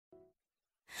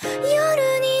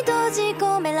夜に閉じ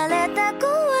込められた子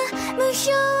は無表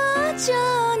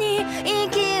情に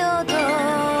息を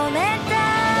止めた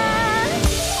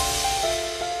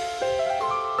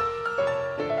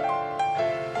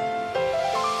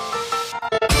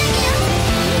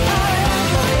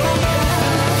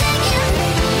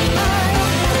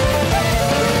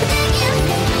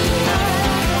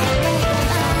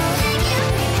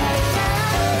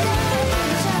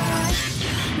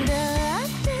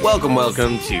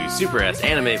Welcome to Super S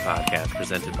Anime Podcast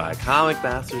presented by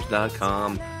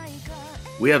ComicBastards.com.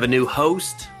 We have a new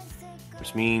host,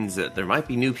 which means that there might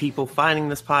be new people finding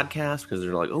this podcast because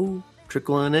they're like, oh,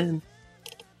 trickling in.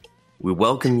 We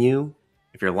welcome you.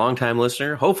 If you're a longtime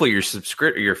listener, hopefully your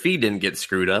feed didn't get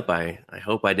screwed up. I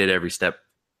hope I did every step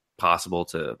possible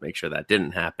to make sure that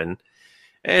didn't happen.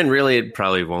 And really, it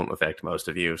probably won't affect most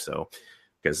of you, so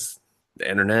because the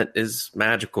internet is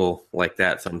magical like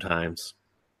that sometimes.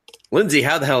 Lindsay,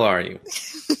 how the hell are you?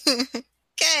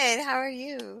 Good. How are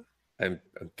you? I'm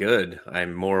good.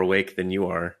 I'm more awake than you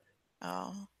are.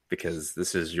 Oh. Because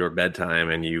this is your bedtime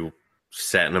and you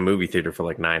sat in a movie theater for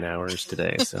like 9 hours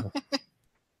today. So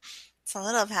It's a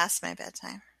little past my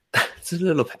bedtime. It's a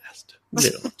little past.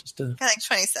 Just Got like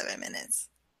 27 minutes.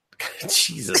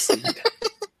 Jesus.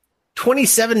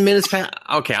 27 minutes past.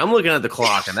 Okay, I'm looking at the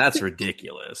clock and that's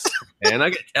ridiculous. And I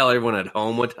can tell everyone at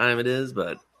home what time it is,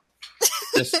 but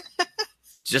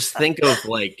just think of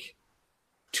like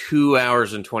 2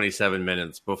 hours and 27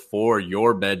 minutes before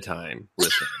your bedtime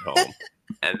listening at home.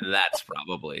 And that's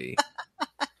probably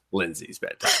Lindsay's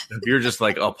bedtime. If you're just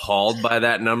like appalled by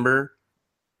that number,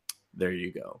 there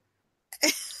you go.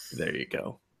 There you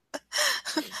go.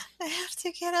 I have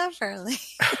to get up early.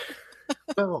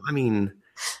 Well, I mean,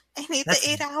 I need the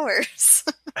 8 hours.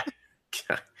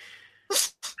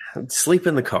 Sleep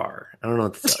in the car. I don't know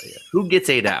what to tell you. Who gets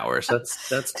 8 hours?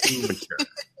 That's too mature.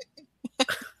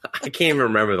 I can't even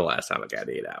remember the last time I got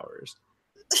 8 hours.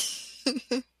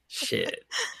 Shit.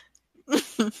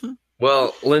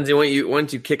 Well, Lindsay, why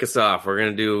don't you kick us off? We're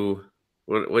gonna do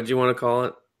what do you want to call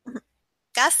it?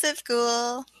 Gossip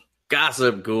Ghoul.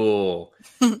 Gossip Ghoul.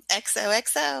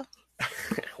 XOXO.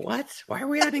 What? Why are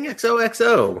we adding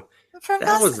XOXO? From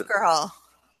Gossip Girl.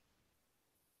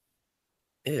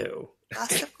 Ew.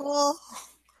 Gossip Ghoul.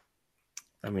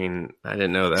 I mean, I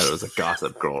didn't know that it was a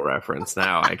Gossip Girl reference.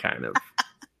 Now I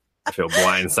feel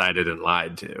blindsided and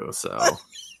lied to, so.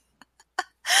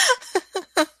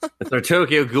 It's our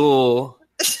Tokyo Ghoul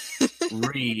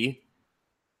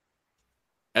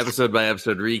episode by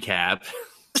episode recap.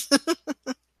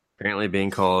 Apparently being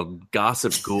called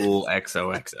Gossip Ghoul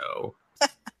XOXO.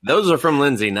 Those are from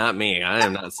Lindsay, not me. I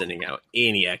am not sending out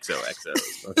any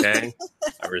XOXOs, okay?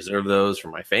 I reserve those for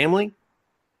my family.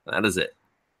 That is it.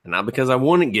 And not because I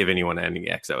wouldn't give anyone any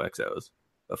XOXOs.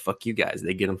 But fuck you guys.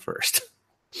 They get them first.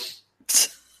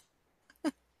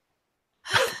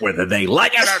 Whether they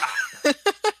like it or not.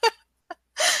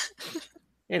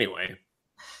 Anyway.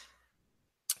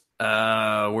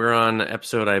 We're on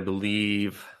episode, I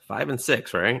believe, 5 and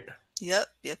 6, right? Yep.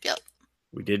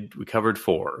 We covered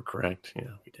 4, correct?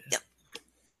 Yeah, we did. Yep.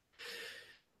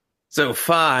 So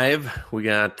 5, we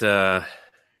got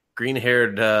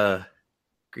green-haired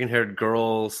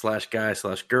girl / guy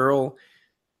 / girl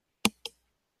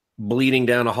bleeding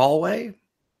down a hallway.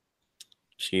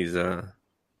 She's Oh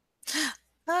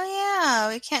yeah,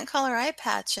 we can't call her eye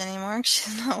patch anymore.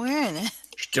 She's not wearing it.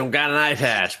 She don't got an eye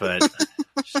patch, but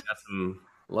she's got some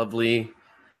lovely.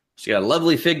 She got a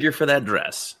lovely figure for that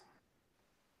dress.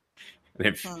 And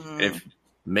if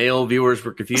male viewers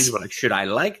were confused, like, should I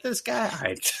like this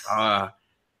guy?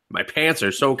 My pants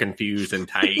are so confused and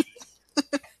tight.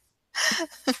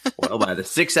 Well, by the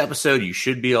 6th episode, you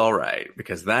should be all right,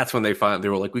 because that's when they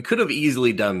were like, we could have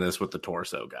easily done this with the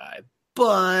torso guy,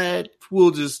 but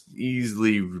we'll just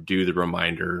easily do the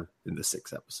reminder in the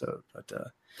 6th episode. But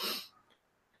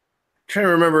trying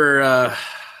to remember,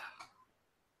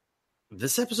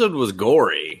 this episode was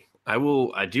gory. I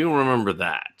do remember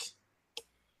that.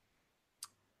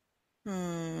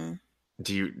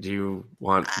 Do you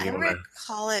want? I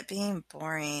recall it being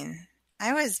boring.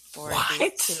 I was bored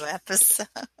these 2 episodes.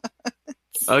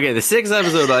 Okay, the 6th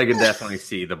episode, I could definitely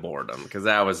see the boredom, because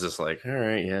that was just like, all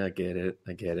right, yeah, I get it.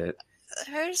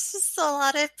 There's just a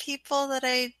lot of people that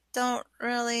I don't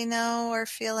really know or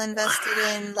feel invested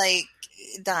in, like,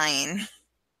 dying.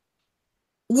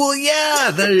 Well, yeah,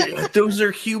 those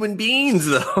are human beings,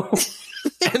 though.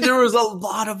 And there was a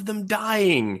lot of them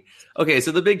dying. Okay,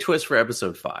 so the big twist for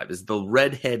episode 5 is the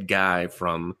redhead guy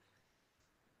from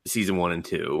season 1 and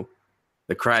 2.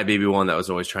 The crybaby one that was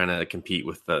always trying to compete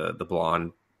with the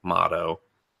blonde motto.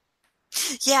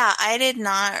 Yeah, I did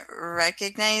not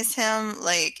recognize him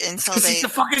until Because they. he's a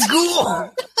fucking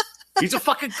ghoul. He's a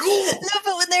fucking ghoul. No,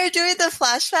 but when they were doing the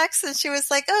flashbacks, and she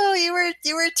was like, "Oh,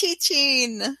 you were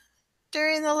teaching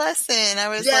during the lesson." I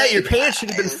was Yeah, like, your pants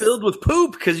should have been filled with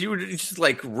poop because you were just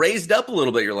raised up a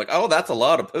little bit. You're like, oh, that's a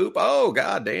lot of poop. Oh,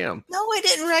 goddamn. No, I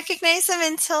didn't recognize him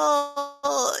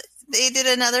until they did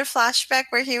another flashback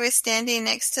where he was standing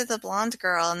next to the blonde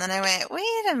girl, and then I went,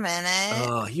 "Wait a minute."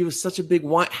 Oh, he was such a big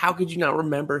one. How could you not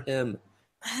remember him?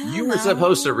 You were know.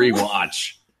 supposed to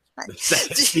rewatch the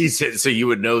second season so you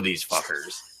would know these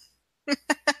fuckers.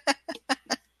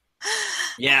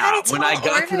 Yeah, when I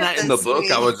got to that in the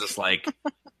book, I was just like,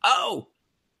 oh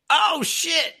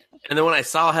shit. And then when I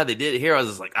saw how they did it here, I was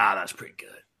just like, that's pretty good.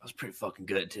 That was pretty fucking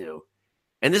good too.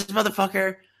 And this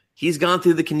motherfucker, he's gone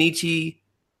through the Kenichi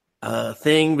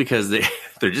thing because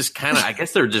they're just kind of, I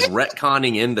guess they're just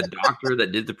retconning in the doctor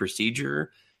that did the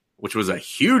procedure, which was a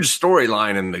huge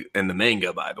storyline in the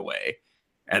manga, by the way.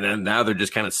 And then now they're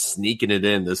just kind of sneaking it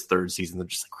in this third season. They're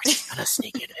just like, we're just gonna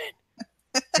sneak it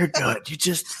in. You're good. You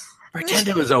just pretend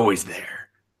it was always there.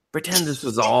 Pretend this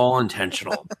was all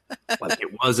intentional, like it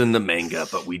was in the manga,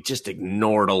 but we just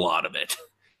ignored a lot of it.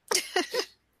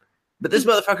 But this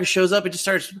motherfucker shows up and just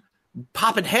starts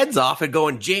popping heads off and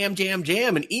going jam, jam,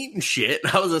 jam and eating shit.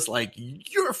 And I was just like,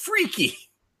 you're freaky.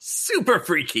 Super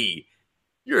freaky.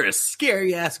 You're a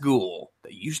scary ass ghoul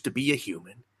that used to be a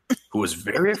human who was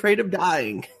very afraid of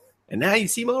dying. And now you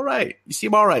seem all right. You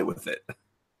seem all right with it.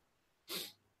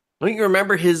 Don't you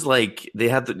remember his,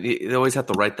 they always have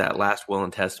to write that last will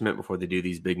and testament before they do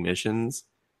these big missions?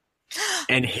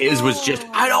 And his was just,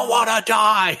 I don't want to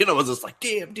die. And I was just like,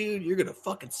 damn, dude, you're going to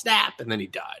fucking snap. And then he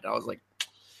died. I was like,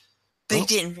 But he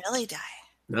didn't really die.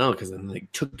 No, because then they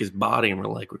took his body and were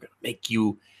like, we're going to make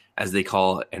you, as they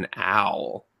call it, an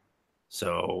owl.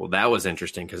 So that was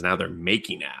interesting because now they're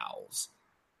making owls.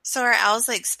 So are owls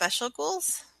like special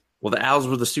ghouls? Well, the owls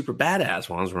were the super badass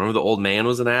ones. Remember the old man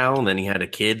was an owl, and then he had a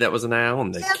kid that was an owl,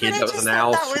 and the kid that was an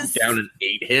owl swooped down and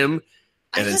ate him.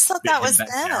 I just thought that was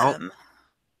them.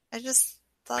 I just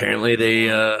thought. Apparently,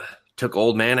 they took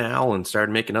old man owl and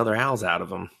started making other owls out of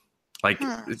him.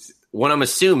 What I'm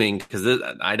assuming, because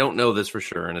I don't know this for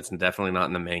sure, and it's definitely not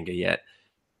in the manga yet.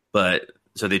 But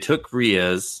so they took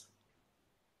Ria's,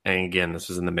 and again, this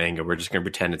was in the manga. We're just going to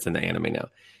pretend it's in the anime now.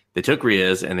 They took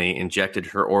Ria's and they injected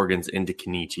her organs into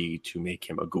Kenichi to make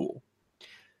him a ghoul.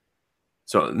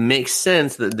 So it makes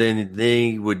sense that then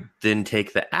they would then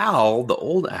take the owl, the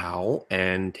old owl,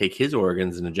 and take his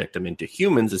organs and inject them into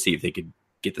humans to see if they could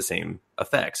get the same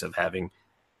effects of having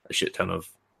a shit ton of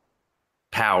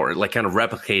power, like kind of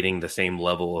replicating the same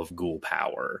level of ghoul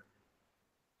power.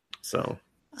 So,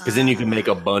 because then you can make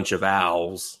a bunch of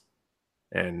owls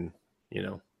and,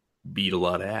 beat a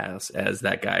lot of ass, as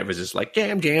that guy was just like,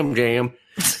 jam, jam, jam,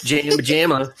 jam,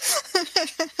 jamma.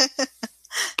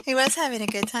 He was having a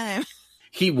good time.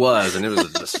 He was, and it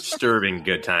was a disturbing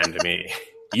good time to me.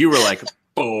 You were like,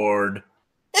 bored.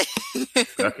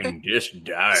 Fucking just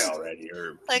die already,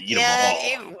 or eat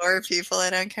them all. Eat more people I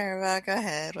don't care about. Go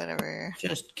ahead, whatever.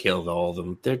 Just kill all of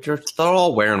them. They're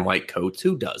all wearing white coats.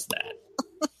 Who does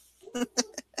that?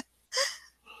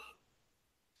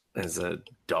 As a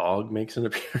dog makes an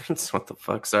appearance. What the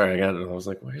fuck? Sorry, I was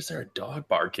like, why is there a dog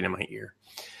barking in my ear?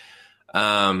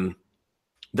 The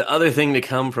other thing to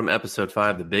come from episode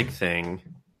 5, the big thing,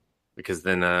 because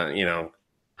then Hase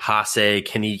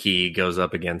Kaneki goes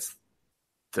up against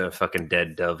the fucking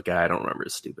dead dove guy. I don't remember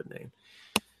his stupid name.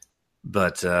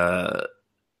 But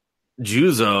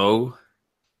Juzo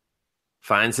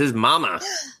finds his mama.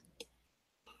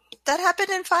 That happened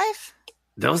in 5?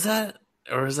 Was that?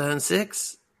 Or was that in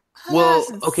 6? Well,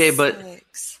 okay, but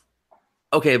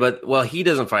he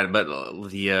doesn't find it, but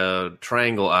the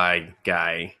triangle eye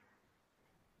guy,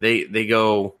 they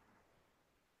go,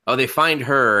 they find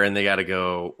her and they got to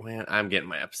go. Man, I'm getting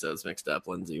my episodes mixed up,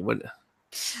 Lindsay. What?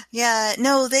 Yeah,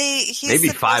 no, maybe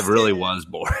 5 really was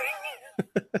boring.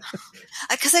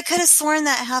 Because I could have sworn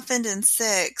that happened in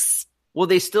 6. Well,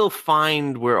 they still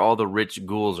find where all the rich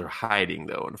ghouls are hiding,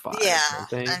 though, in 5. Yeah,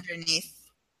 underneath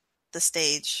the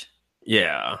stage.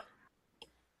 Yeah.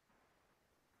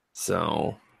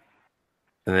 So,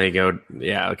 and they go,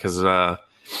 because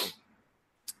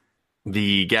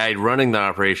the guy running the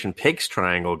operation picks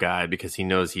Triangle Guy because he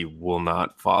knows he will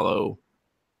not follow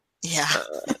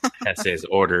Hese's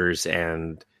orders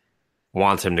and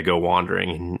wants him to go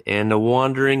wandering. And a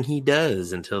wandering he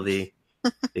does until they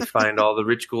find all the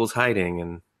rich ghouls hiding.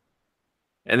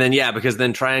 And then, because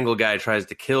then Triangle Guy tries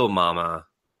to kill Mama,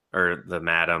 or the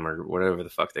madam, or whatever the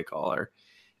fuck they call her.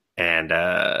 And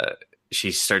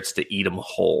she starts to eat him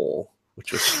whole,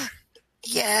 which was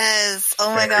Yes.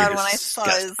 Oh my Very God, when I saw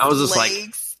disgusting. his I was just like,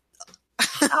 legs.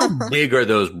 how big are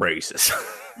those braces?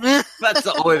 That's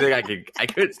the only thing I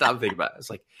couldn't stop thinking about. It's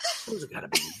like, those have got to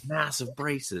be massive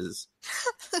braces.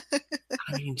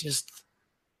 I mean, just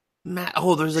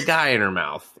oh, there's a guy in her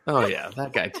mouth. Oh yeah,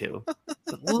 that guy too.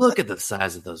 But look at the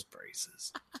size of those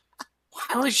braces.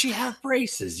 Why would she have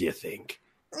braces, you think?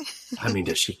 I mean,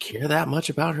 does she care that much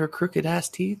about her crooked ass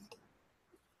teeth?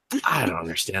 I don't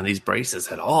understand these braces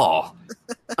at all.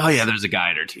 Oh yeah, there's a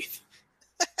guy in her teeth.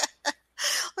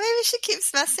 Maybe she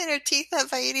keeps messing her teeth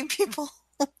up by eating people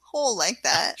whole like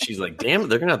that. She's like, damn it,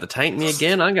 they're gonna have to tighten me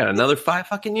again. I got another 5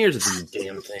 fucking years of these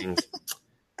damn things.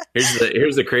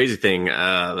 Here's the crazy thing.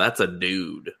 That's a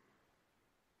dude.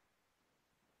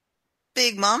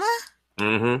 Big Mama?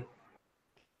 Mm-hmm.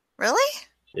 Really?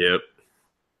 Yep.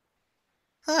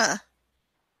 Huh.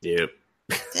 Yep.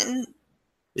 Didn't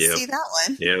Yep. see that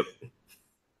one. Yep.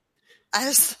 It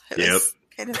was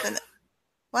kind of an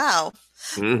wow.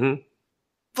 Mm-hmm.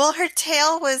 Well, his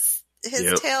tail was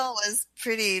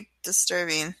pretty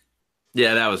disturbing.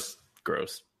 Yeah, that was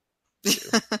gross.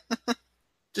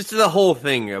 Just the whole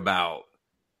thing about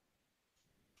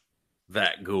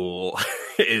that ghoul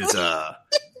is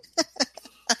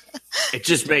it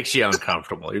just makes you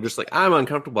uncomfortable. You're just like, I'm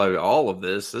uncomfortable by all of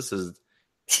this. This is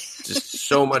just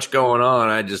so much going on.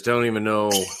 I just don't even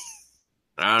know.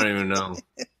 I don't even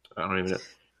know.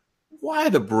 Why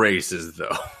the braces,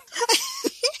 though?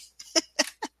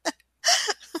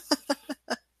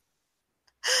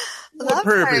 What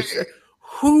purpose?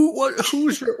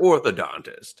 Who's your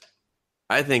orthodontist?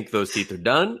 I think those teeth are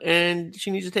done, and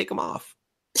she needs to take them off.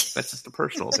 That's just a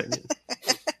personal opinion.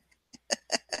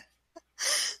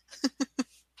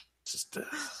 Just,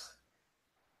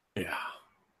 yeah.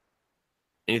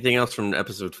 Anything else from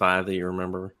episode 5 that you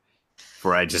remember?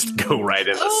 Before I just go right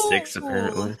into 6,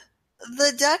 apparently.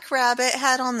 The duck rabbit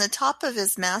had on the top of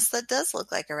his mask that does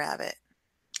look like a rabbit.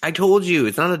 I told you,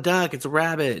 it's not a duck, it's a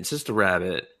rabbit. It's just a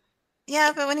rabbit.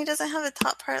 Yeah, but when he doesn't have the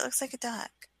top part, it looks like a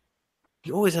duck.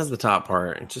 He always has the top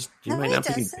part. It's just you might not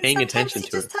be paying attention to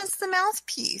it. He just has the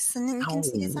mouthpiece, and then you can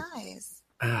see his eyes.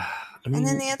 I mean, and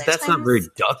then the other that's not very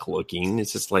duck looking.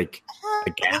 It's just like a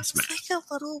gas mask.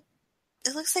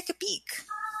 It looks like a beak.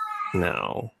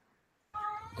 No.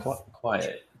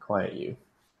 Quiet you.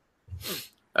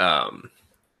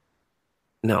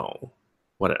 No.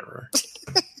 Whatever.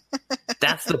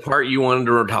 That's the part you wanted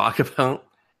to talk about?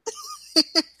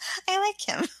 I like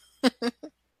him.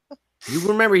 You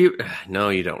remember No,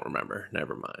 you don't remember.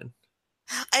 Never mind.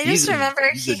 I just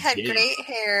remember he had great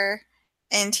hair,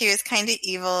 and he was kind of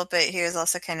evil, but he was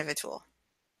also kind of a tool.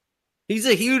 He's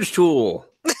a huge tool.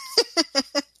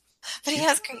 But he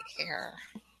has great hair.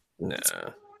 No.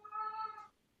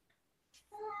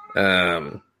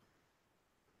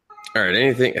 All right,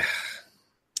 anything...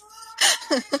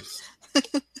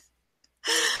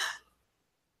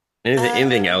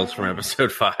 Anything else from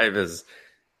episode 5 is...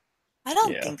 I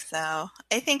don't think so.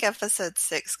 I think episode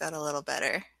 6 got a little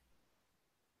better.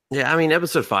 Yeah, I mean,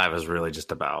 episode 5 is really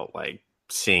just about, like,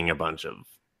 seeing a bunch of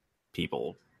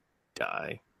people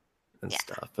die and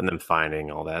stuff, and then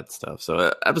finding all that stuff.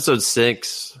 So, episode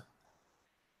 6,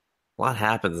 a lot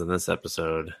happens in this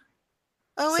episode.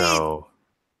 Oh, wait. So,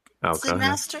 the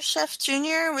Master Chef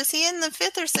Jr., was he in the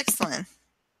 5th or 6th one?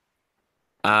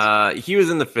 He was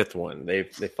in the 5th one. They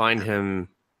find him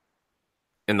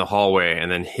in the hallway,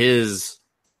 and then his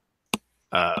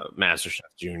Master Chef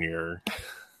Jr.,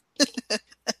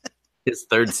 his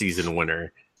 3rd season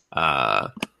winner,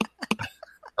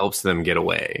 helps them get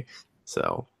away.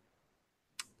 So,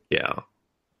 yeah.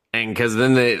 And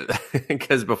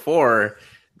because before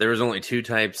there was only 2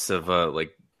 types of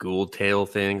like ghoul tail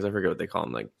things. I forget what they call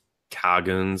them, like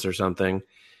kaguns or something.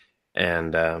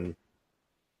 And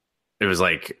it was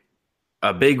like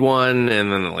a big one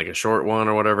and then like a short one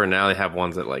or whatever. Now they have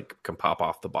ones that like can pop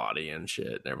off the body and shit.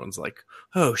 And everyone's like,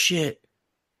 oh shit,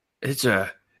 it's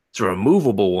a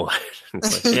removable one.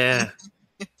 It's like, yeah,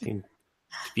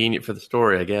 convenient for the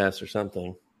story, I guess, or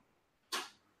something.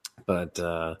 But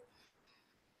so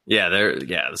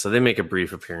they make a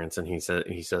brief appearance, and he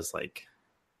says like,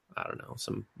 I don't know,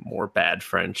 some more bad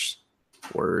French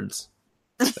words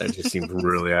that just seemed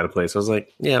really out of place. I was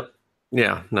like, yep.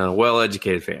 Yeah, no,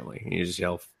 well-educated family. You just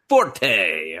yell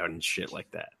 "Forte" and shit like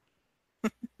that.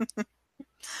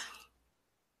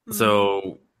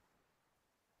 So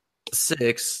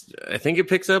 6, I think it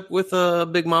picks up with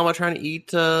Big Mama trying to eat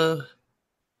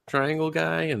Triangle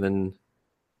Guy, and then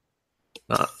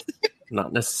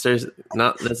not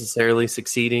necessarily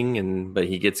succeeding, but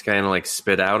he gets kind of like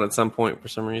spit out at some point for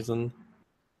some reason.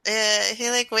 He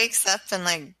like wakes up and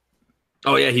like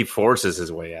Oh, yeah, he forces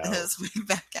his way out. his way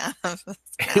back out of his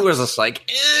He mouth. was just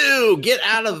like, ew, get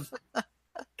out of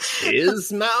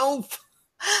his mouth.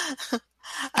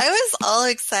 I was all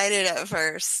excited at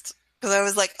first because I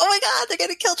was like, oh my God, they're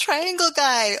going to kill Triangle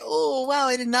Guy. Oh, wow,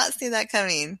 I did not see that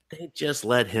coming. They just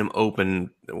let him open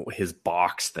his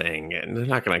box thing, and they're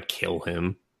not going to kill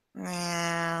him.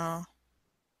 Wow.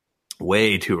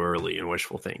 Way too early in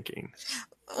wishful thinking.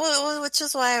 Well, which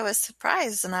is why I was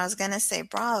surprised, and I was going to say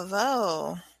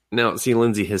bravo. Now, see,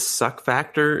 Lindsay, his suck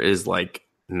factor is like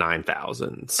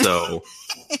 9,000. So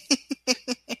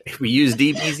if we use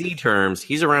DBZ terms,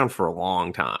 he's around for a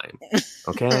long time.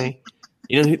 Okay?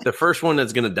 You know, the first one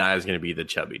that's going to die is going to be the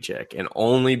chubby chick, and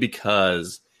only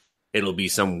because it'll be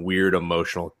some weird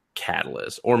emotional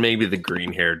catalyst, or maybe the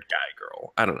green-haired guy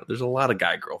girl. I don't know. There's a lot of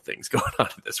guy girl things going on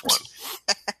in this one.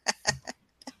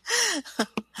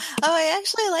 Oh, I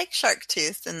actually like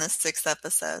Sharktooth in this 6th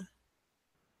episode.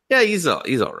 Yeah, he's all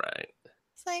right.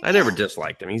 It's like, I never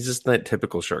disliked him. He's just that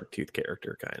typical Sharktooth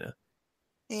character, kind of.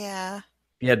 Yeah. If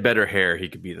he had better hair, he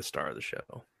could be the star of the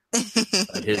show.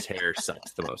 But his hair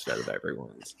sucks the most out of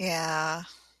everyone's. Yeah.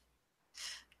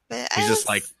 But He's just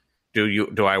like,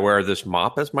 do I wear this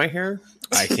mop as my hair?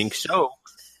 I think so.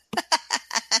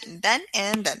 done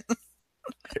and done.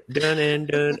 Done and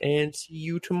done, and see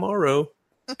you tomorrow.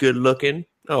 Good looking.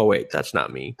 Oh, wait, that's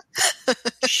not me.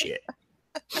 Shit.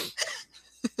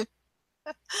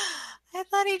 I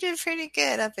thought he did pretty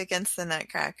good up against the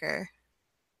Nutcracker.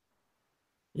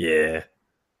 Yeah.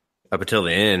 Up until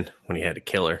the end, when he had to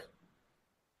kill her.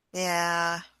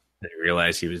 Yeah. I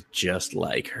realized he was just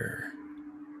like her.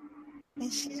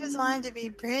 And she just wanted to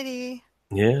be pretty.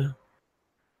 Yeah.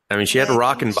 I mean, she had a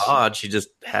rockin' bod. She just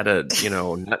had a,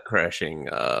 nut crashing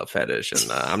fetish,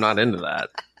 and I'm not into that.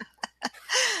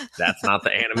 That's not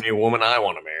the anime woman I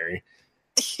want to marry.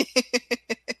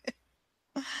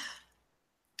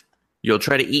 You'll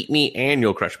try to eat me and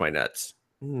you'll crush my nuts.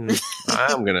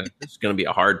 It's gonna be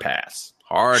a hard pass.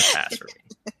 Hard pass for me.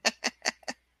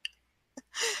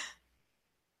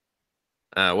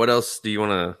 What else do you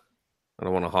want to? I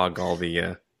don't want to hog all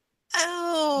the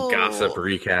gossip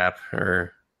recap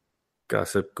or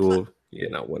gossip ghoul.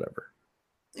 Whatever.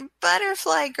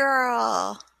 Butterfly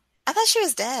Girl. I thought she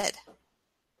was dead.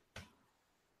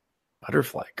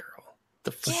 Butterfly Girl.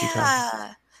 The fuck you talking?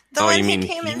 Yeah. The one who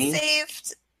came and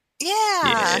saved.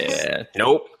 Yeah. Yeah.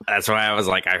 Nope. That's why I was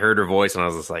like, I heard her voice and I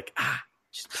was just like, ah.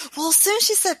 Well, as soon as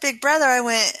she said Big Brother, I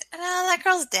went, no, that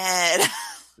girl's dead.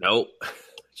 Nope.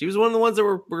 She was one of the ones that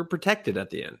were protected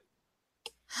at the end.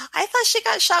 I thought she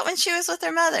got shot when she was with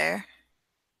her mother.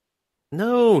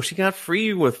 No, she got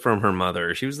free from her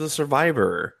mother. She was the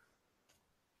survivor.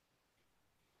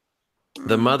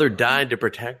 The mother died to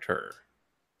protect her.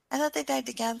 I thought they died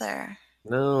together.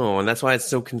 No, and that's why it's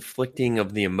so conflicting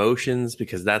of the emotions,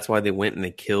 because that's why they went and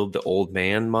they killed the old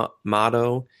man,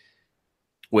 Motto,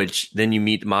 which then you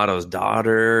meet Motto's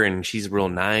daughter, and she's real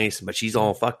nice, but she's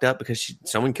all fucked up because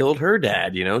someone killed her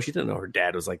dad, She didn't know her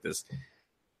dad was like this,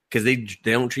 because they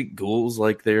don't treat ghouls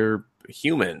like they're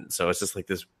human, so it's just like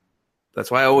this. That's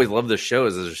why I always love this show,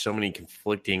 is there's so many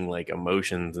conflicting, like,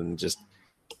 emotions, and just,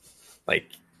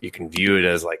 like, you can view it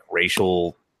as, like,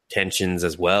 racial tensions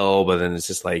as well, but then it's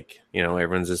just like,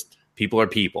 everyone's just, people are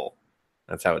people.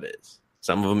 That's how it is.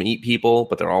 Some of them eat people,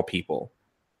 but they're all people.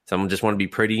 Some just want to be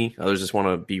pretty. Others just want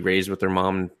to be raised with their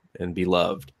mom and be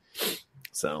loved.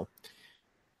 So,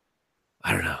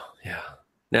 I don't know. Yeah.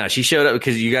 Now, she showed up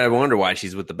because you got to wonder why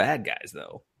she's with the bad guys,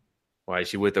 though. Why is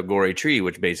she with a gory tree,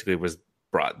 which basically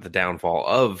brought the downfall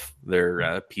of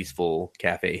their peaceful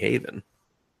cafe haven.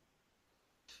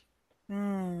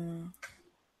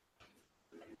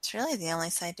 It's really the only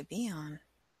side to be on.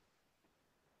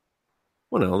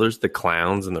 Well, no, there's the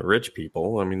clowns and the rich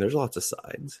people. I mean, there's lots of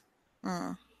sides.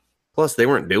 Plus, they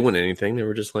weren't doing anything. They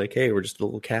were just like, hey, we're just a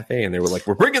little cafe. And they were like,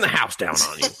 we're bringing the house down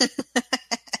on you.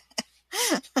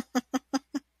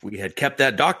 We had kept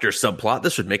that doctor subplot.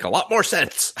 This would make a lot more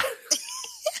sense.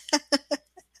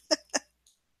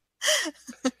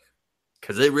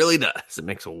 Because it really does. It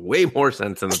makes way more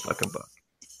sense in the fucking book.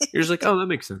 You're just like, oh, that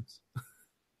makes sense.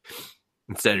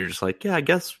 Instead, you're just like, yeah, I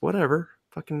guess, whatever.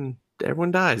 Fucking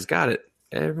everyone dies. Got it.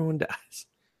 Everyone dies.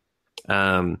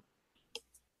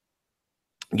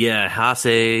 Yeah,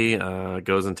 Hase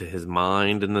goes into his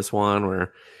mind in this one,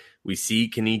 where we see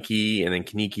Kaneki, and then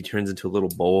Kaneki turns into a little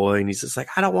boy, and he's just like,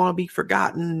 I don't want to be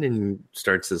forgotten, and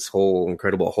starts this whole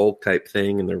Incredible Hulk type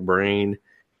thing in their brain.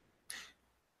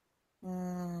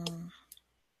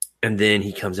 And then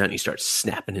he comes out and he starts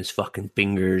snapping his fucking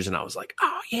fingers, and I was like,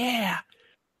 oh yeah,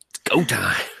 it's go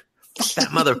time. Fuck that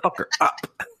motherfucker up.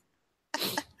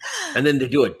 And then they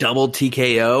do a double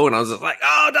TKO, and I was just like,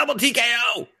 oh, double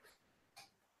TKO!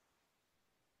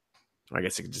 I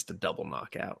guess it's just a double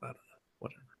knockout. I don't know.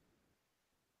 Whatever.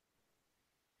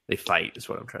 They fight is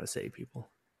what I'm trying to say, people.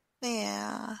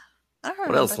 Yeah. I don't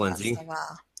What else, remember that Lindsay? so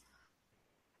well.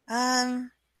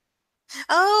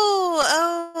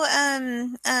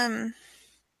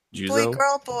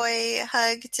 Juzo? Boy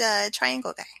hugged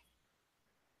triangle guy.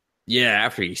 Yeah,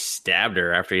 after he stabbed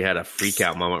her, after he had a freak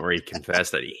out moment where he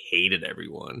confessed that he hated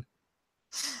everyone.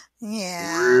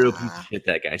 Yeah. Real piece of shit,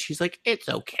 that guy. She's like, it's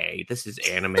okay. This is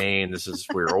anime, and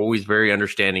we're always very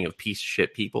understanding of piece of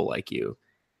shit people like you.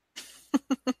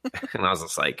 And I was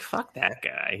just like, fuck that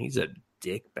guy. He's a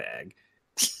dick bag.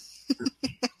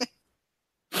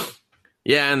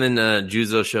 Yeah, and then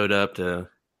Juzo showed up to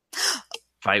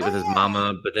fight with his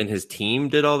mama, but then his team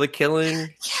did all the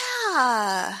killing.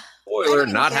 Yeah. Spoiler,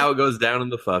 not how it goes down in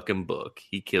the fucking book.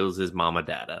 He kills his mama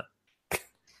dada.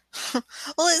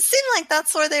 Well, it seemed like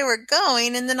that's where they were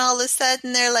going, and then all of a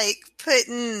sudden they're like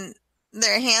putting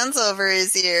their hands over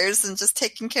his ears and just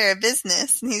taking care of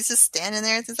business, and he's just standing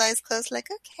there with his eyes closed like,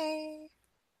 okay.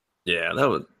 Yeah,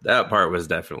 that part was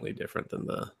definitely different than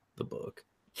the book.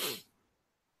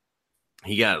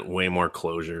 He got way more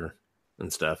closure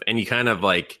and stuff. And you kind of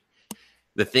like,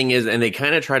 the thing is, and they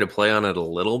kind of try to play on it a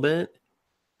little bit,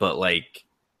 but like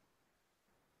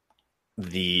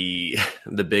the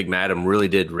big madam really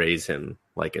did raise him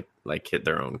like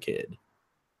their own kid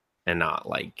and not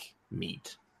like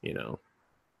meat, you know?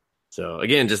 So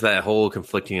again, just that whole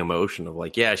conflicting emotion of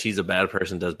like, yeah, she's a bad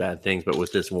person, does bad things, but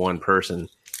with this one person,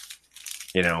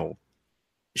 you know,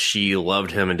 she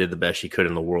loved him and did the best she could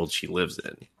in the world she lives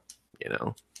in, you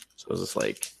know? So it was just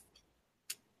like,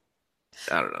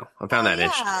 I don't know. I found that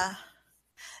interesting.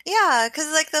 Yeah,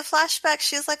 because like the flashback,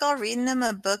 she's like all reading him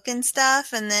a book and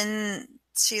stuff, and then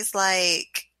she's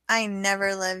like, I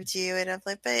never loved you. And I'm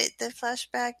like, but the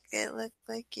flashback, it looked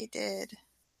like you did.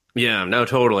 Yeah, no,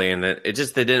 totally. And they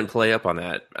didn't play up on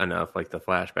that enough, like the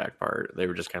flashback part. They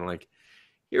were just kind of like,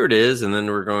 here it is, and then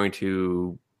we're going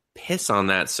to piss on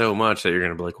that so much that you're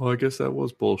going to be like, well, I guess that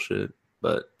was bullshit.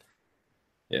 But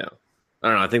yeah, I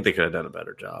don't know. I think they could have done a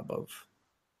better job of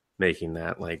making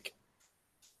that like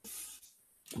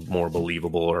more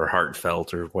believable or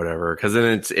heartfelt or whatever, because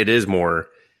then it is more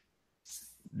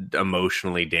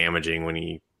emotionally damaging when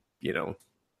he, you know,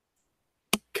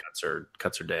 cuts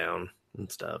her down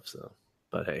and stuff. So,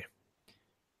 but hey,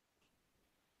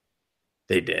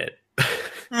 they did.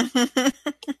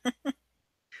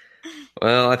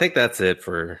 Well, I think that's it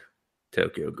for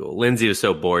Tokyo Ghoul. Lindsay was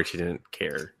so bored she didn't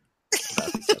care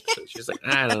about this episode. She was like,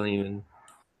 I don't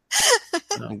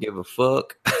give a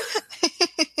fuck.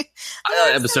 I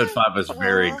thought episode 5 was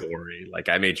very gory. Like,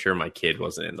 I made sure my kid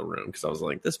wasn't in the room because I was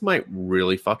like, this might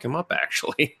really fuck him up,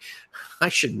 actually. I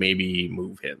should maybe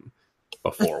move him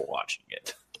before watching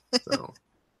it. So,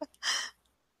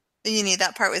 you knew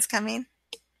that part was coming?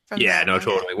 Yeah, no,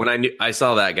 totally. When I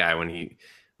saw that guy when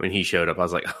he showed up, I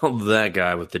was like, oh, that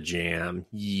guy with the jam.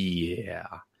 Yeah.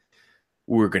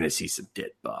 We're going to see some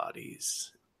dead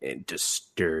bodies in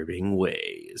disturbing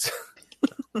ways.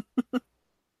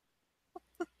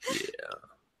 Yeah.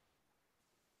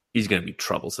 He's going to be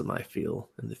troublesome, I feel,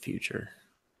 in the future.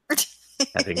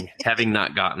 having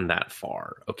not gotten that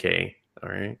far. Okay. All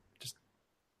right. Just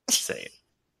say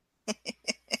it.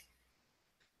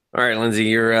 All right, Lindsay,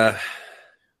 you're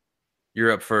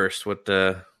up first. What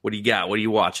do you got? What are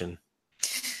you watching?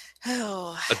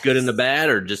 Oh, a good and a bad,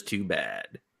 or just too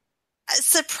bad?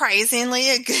 Surprisingly,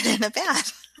 a good and a bad.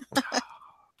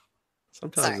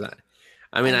 Sometimes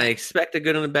I expect a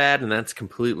good and a bad, and that's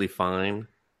completely fine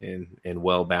and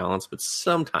well balanced. But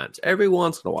sometimes, every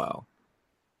once in a while,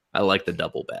 I like the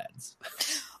double bads.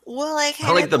 Well, I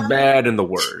like the bad and the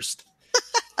worst.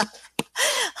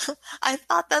 I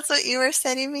thought that's what you were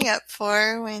setting me up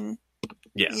for when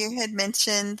you had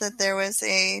mentioned that there was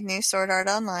a new Sword Art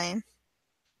Online.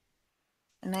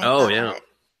 And I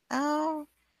thought,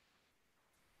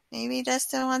 maybe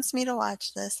Dustin wants me to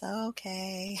watch this.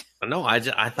 Okay. No, I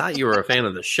thought you were a fan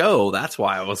of the show. That's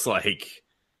why I was like,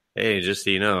 hey, just so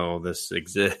you know, this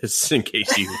exists in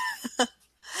case you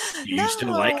used to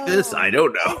like this. I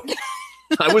don't know.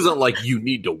 I wasn't like, you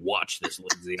need to watch this,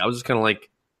 Lindsay. I was just kind of like,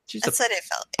 that's what it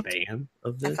felt like. Fan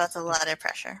of this. I felt a lot of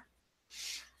pressure.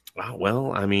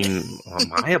 Well, I mean,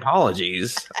 my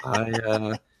apologies.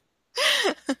 I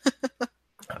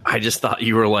just thought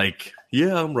you were like,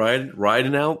 yeah, I'm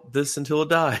riding out this until it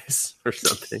dies or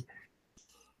something.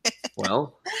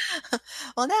 Well,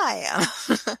 now I am.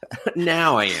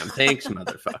 Now I am. Thanks,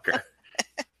 motherfucker.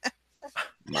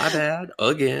 My bad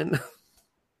again.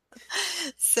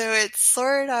 So it's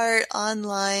Sword Art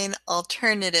Online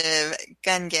Alternative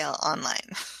Gun Gale Online.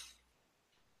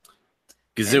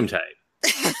 Gesundheit.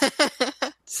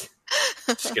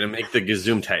 Just gonna make the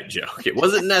Gesundheit joke. It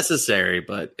wasn't necessary,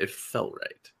 but it felt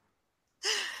right.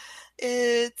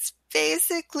 It's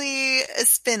basically a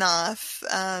spin-off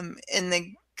in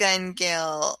the Gun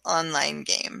Gale online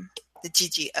game, the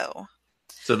GGO.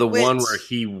 So the one where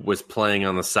he was playing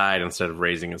on the side instead of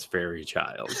raising his fairy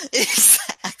child.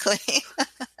 Exactly.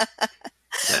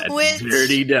 That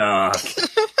dirty dog.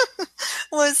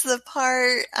 Was the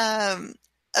part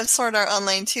of Sword Art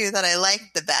Online 2 that I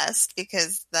liked the best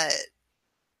because the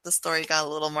story got a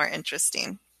little more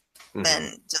interesting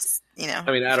than just,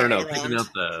 I mean, I don't know. Picking up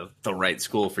the right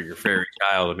school for your fairy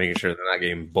child and making sure they're not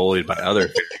getting bullied by other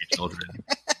fairy children.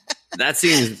 That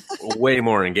seems way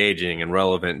more engaging and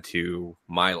relevant to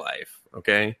my life,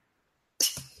 okay?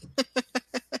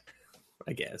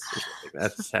 I guess.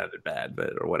 That sounded bad,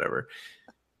 or whatever.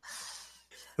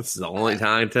 This is the only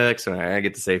time, Tex, and I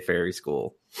get to say fairy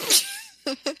school.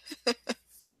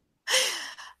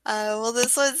 Well,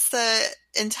 this was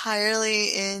entirely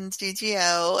in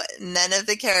GGO. None of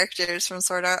the characters from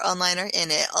Sword Art Online are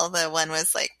in it, although one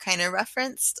was kind of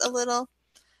referenced a little.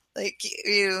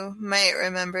 You might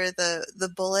remember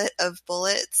the Bullet of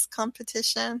Bullets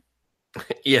competition.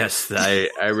 Yes, I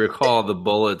recall the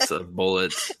bullets of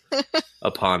bullets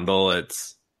upon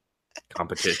bullets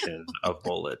competition of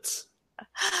bullets.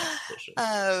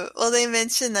 Well, they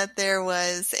mentioned that there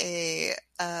was a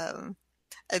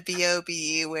BOB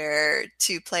where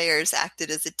two players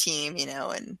acted as a team,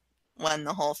 and won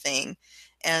the whole thing.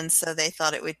 And so they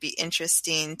thought it would be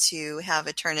interesting to have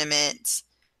a tournament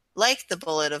like the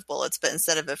Bullet of Bullets, but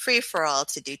instead of a free-for-all,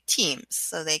 to do teams.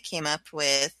 So they came up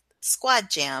with Squad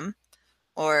Jam,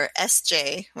 or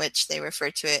SJ, which they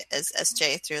refer to it as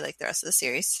SJ through the rest of the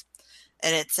series.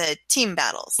 And it's team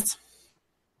battles.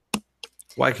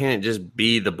 Why can't it just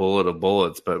be the Bullet of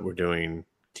Bullets, but we're doing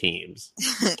teams?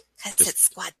 Because it's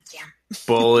Squad Jam.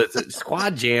 Bullets.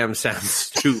 Squad Jam sounds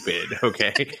stupid,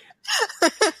 okay?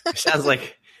 It sounds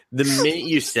like the minute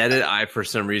you said it, I, for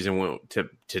some reason, went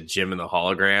to Jim and the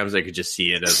Holograms. I could just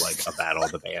see it as a Battle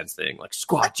of the Bands thing.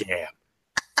 Squad Jam.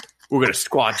 We're going to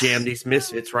squad jam these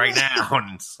misfits right now.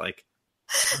 And it's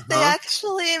They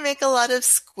actually make a lot of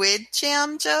Squid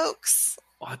Jam jokes.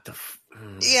 What the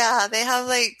Yeah, they have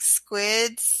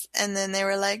squids, and then they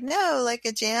were no,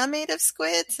 a jam made of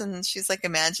squids, and she's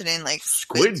imagining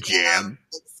Squid Jam.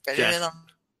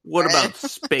 What about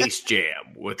Space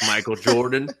Jam with Michael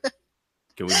Jordan?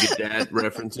 Can we get that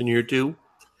reference in here too?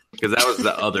 Because that was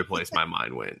the other place my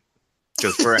mind went.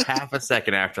 Because for a half a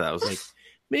second after that, I was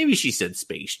maybe she said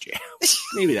Space Jam.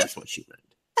 Maybe that's what she meant.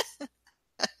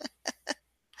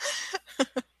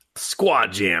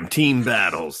 Squad Jam, team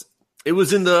battles. It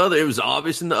was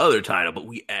obvious in the other title, but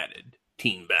we added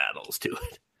team battles to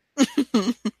it.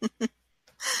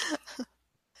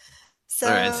 All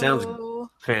right, sounds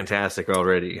fantastic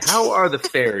already. How are the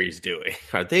fairies doing?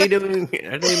 Are they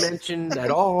mentioned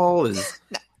at all?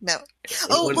 No.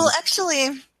 Oh, well,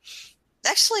 actually,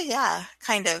 yeah,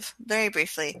 kind of, very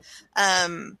briefly.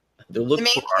 They'll look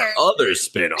for our other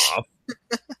spinoff.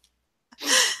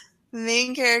 The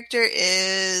main character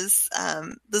is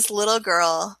this little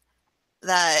girl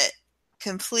that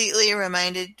completely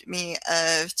reminded me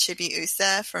of Chibi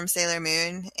Usa from Sailor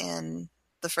Moon in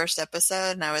the first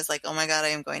episode, and I was oh my god, I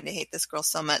am going to hate this girl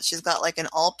so much. She's got an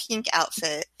all pink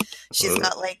outfit. She's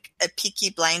got a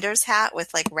Peaky Blinders hat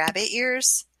with rabbit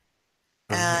ears,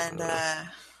 and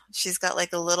she's got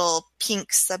a little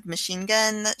pink submachine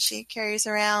gun that she carries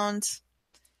around,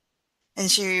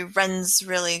 and she runs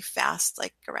really fast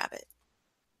like a rabbit.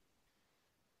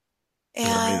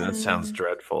 And that sounds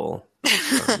dreadful.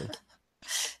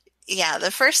 Yeah,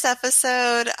 the first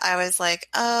episode, I was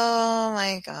oh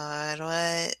my god,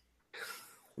 what?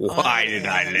 Why did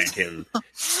I let him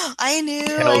I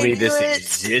knew this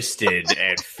existed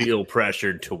and feel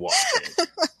pressured to watch it?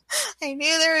 I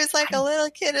knew there was a little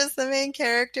kid as the main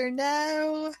character.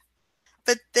 No.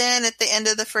 But then at the end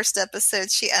of the first episode,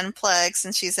 she unplugs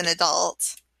and she's an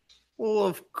adult. Well,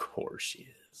 of course she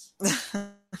is.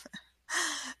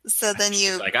 So then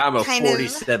you I'm a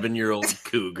 47-year-old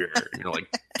cougar. And you're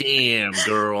damn,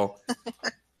 girl.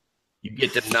 You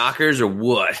get the knockers or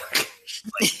what?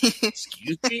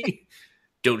 Excuse me?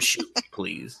 Don't shoot me,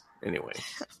 please. Anyway.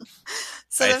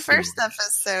 So the first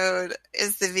episode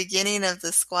is the beginning of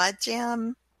the Squad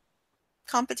Jam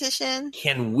competition.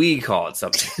 Can we call it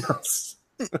something else?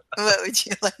 What would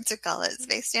you like to call it?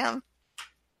 Space Jam?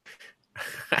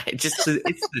 It's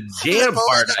the jam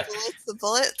part. The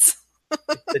bullets.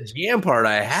 It's the jam part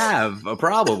I have a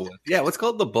problem with. Yeah, what's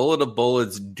called the Bullet of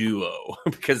Bullets duo,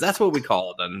 because that's what we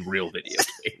call it on real video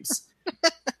games.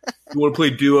 You want to play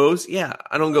duos? Yeah.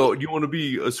 I don't go, you want to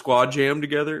be a squad jam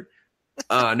together?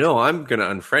 No, I'm going to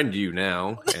unfriend you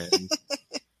now and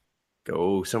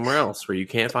go somewhere else where you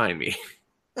can't find me.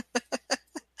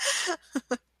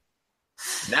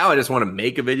 Now I just want to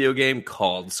make a video game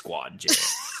called Squad Jam.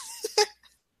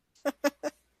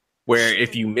 Where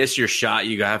if you miss your shot,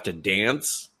 you have to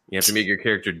dance. You have to make your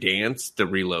character dance to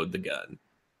reload the gun.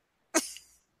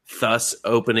 Thus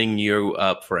opening you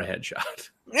up for a headshot.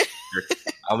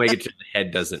 I'll make it so the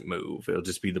head doesn't move. It'll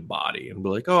just be the body. And be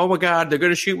like, oh my God, they're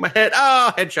going to shoot my head.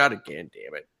 Oh, headshot again.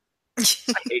 Damn it.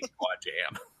 I hate Squad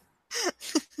Jam.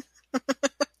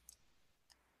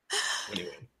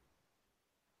 Anyway.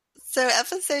 So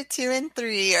episode 2 and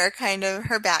 3 are kind of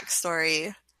her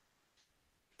backstory.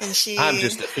 And I'm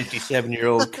just a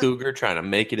 57-year-old cougar trying to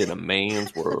make it in a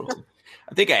man's world.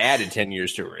 I think I added 10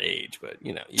 years to her age, but,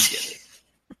 you get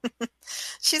it.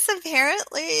 She's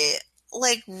apparently,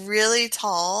 really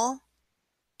tall,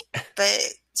 but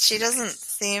she doesn't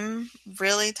seem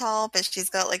really tall, but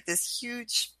she's got, this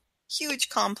huge, huge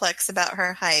complex about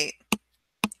her height.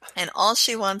 And all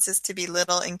she wants is to be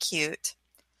little and cute.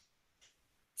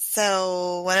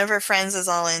 So one of her friends is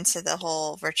all into the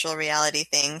whole virtual reality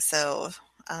thing, so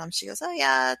she goes, oh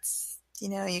yeah, it's,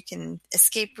 you can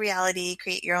escape reality,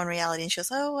 create your own reality. And she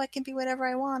goes, oh, I can be whatever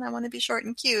I want. I want to be short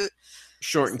and cute.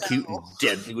 Short and cute and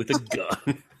deadly with a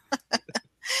gun.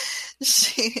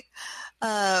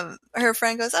 Her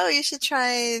friend goes, oh, you should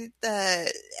try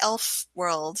the elf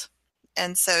world.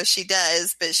 And so she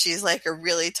does, but she's like a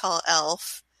really tall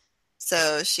elf.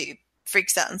 So she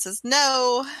freaks out and says,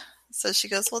 no. So she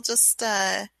goes, well, just,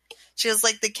 she was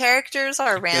like, the characters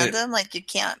are random. You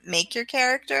can't make your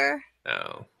character.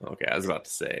 Oh, okay. I was about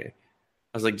to say.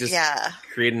 I was like, just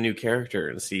create a new character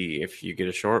and see if you get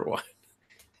a short one.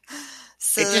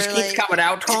 So it just keeps coming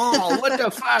out tall. What the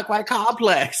fuck? Why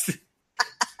complex?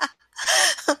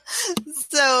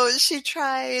 So she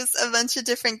tries a bunch of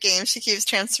different games. She keeps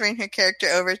transferring her character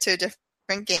over to a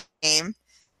different game.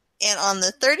 And on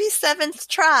the 37th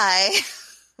try,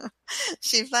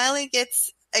 she finally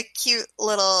gets a cute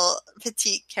little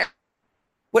petite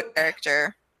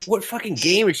character. What fucking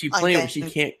game is she playing when she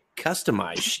can't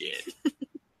customize shit?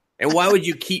 And why would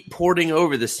you keep porting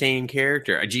over the same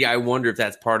character? Gee, I wonder if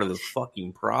that's part of the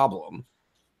fucking problem.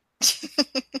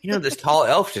 This tall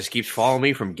elf just keeps following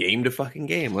me from game to fucking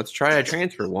game. Let's try a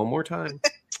transfer one more time.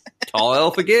 Tall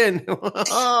elf again.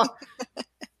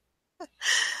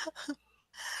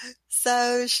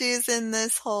 So she's in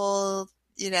this whole,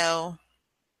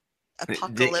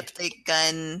 apocalyptic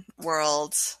gun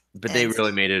world. But they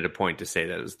really made it a point to say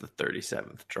that it was the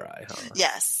 37th try, huh?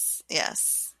 Yes.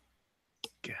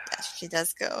 God. Yes, she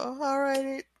does go, all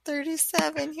right,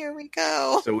 37, here we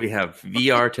go. So we have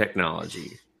VR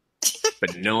technology,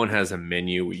 but no one has a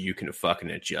menu where you can fucking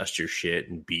adjust your shit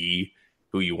and be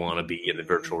who you want to be in the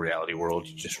virtual reality world.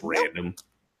 You're just random.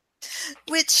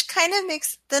 Which kind of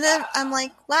makes, then I'm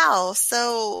like, wow,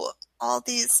 so all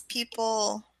these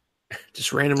people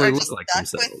just randomly look like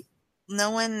themselves. No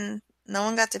one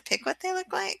got to pick what they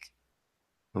look like?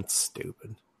 That's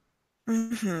stupid.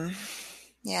 Mm-hmm.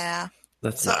 Yeah.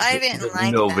 That's so not I didn't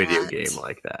like no that. Video game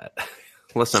like that.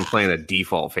 Unless I'm playing a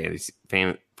default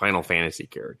Final Fantasy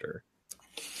character.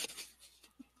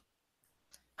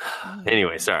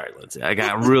 Anyway, sorry, Lindsay. I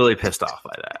got really pissed off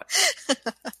by that.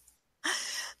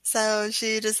 So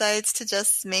she decides to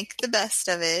just make the best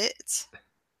of it.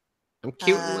 I'm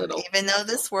cute and little. Even though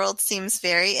this world seems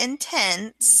very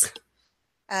intense,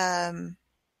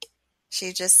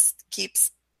 she just keeps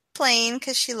playing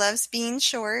because she loves being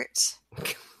short.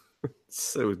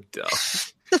 So dumb.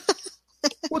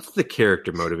 What's the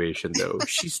character motivation, though?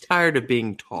 She's tired of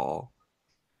being tall.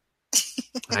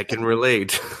 I can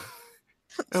relate.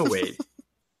 Oh, wait.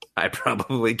 I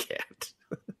probably can't.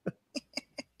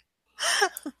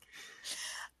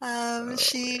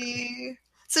 She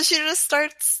just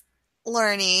starts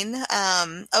learning.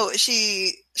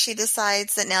 She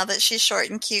decides that now that she's short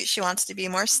and cute, she wants to be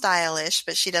more stylish,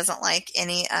 but she doesn't like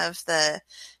any of the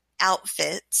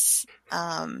outfits.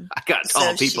 I got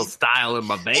tall people style in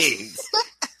my veins.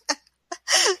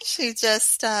 She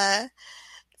just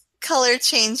color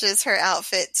changes her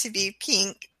outfit to be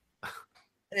pink.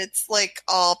 It's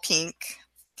all pink.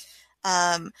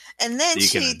 And then you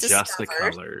she can adjust discovered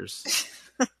the colors.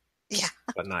 Yeah.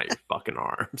 But not your fucking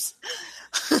arms.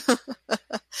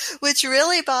 Which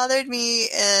really bothered me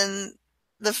in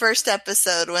the first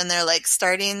episode when they're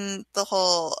starting the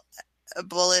whole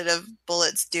Bullet of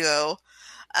Bullets duo.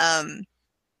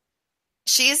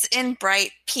 she's in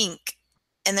bright pink,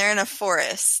 and they're in a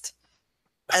forest.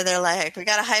 And they're like, we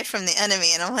gotta hide from the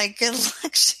enemy. And I'm like, good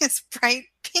luck, she's bright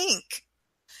pink.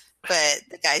 But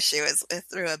the guy she was with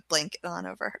threw a blanket on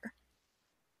over her.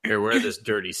 Here, wear this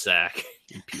dirty sack.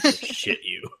 You piece of shit,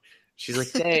 you. She's like,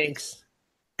 thanks.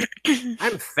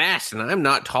 I'm fast and I'm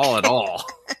not tall at all.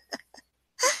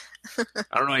 I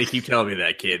don't know why you keep telling me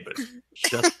that, kid, but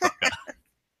shut the fuck up.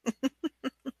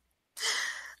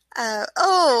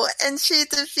 And she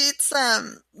defeats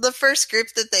the first group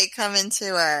that they come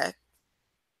into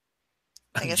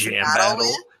I guess jam a battle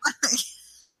with.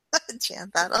 A jam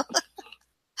battle.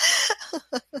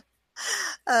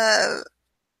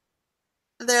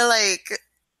 They're like,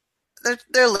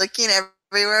 they're looking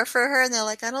everywhere for her, and they're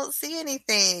like, I don't see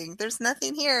anything. There's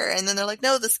nothing here. And then they're like,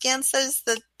 no, the scan says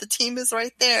that the team is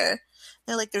right there. And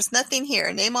they're like, there's nothing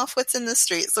here. Name off what's in the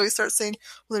street. So we start saying,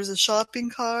 well, there's a shopping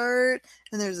cart,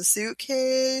 and there's a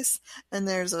suitcase, and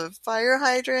there's a fire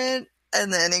hydrant.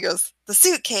 And then he goes, the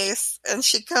suitcase. And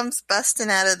she comes busting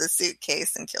out of the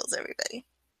suitcase and kills everybody.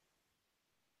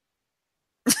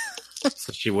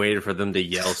 So she waited for them to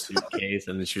yell suitcase,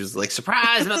 and then she was like,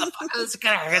 surprise, motherfuckers.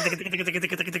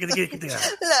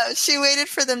 No, she waited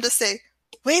for them to say,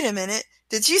 wait a minute,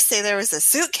 did you say there was a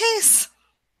suitcase?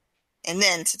 And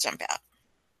then to jump out.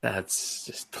 That's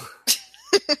just...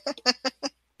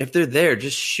 If they're there,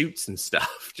 just shoot some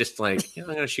stuff. Just like, I'm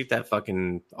going to shoot that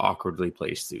fucking awkwardly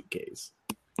placed suitcase.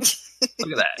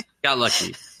 Look at that. Got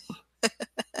lucky.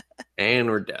 And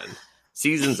we're done.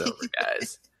 Season's over,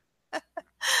 guys.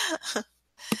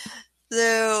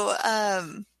 So,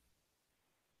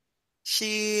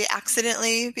 she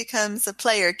accidentally becomes a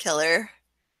player killer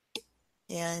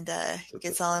and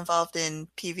gets all involved in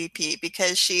PvP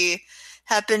because she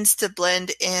happens to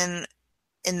blend in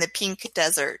the pink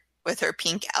desert with her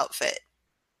pink outfit.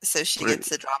 So she gets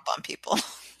the drop on people. What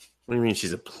do you mean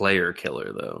she's a player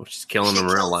killer, though? She's killing them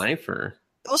in real life, or?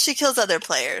 Well, she kills other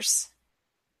players.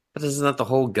 But isn't that the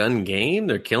whole gun game?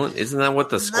 They're killing. Isn't that what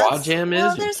the squad jam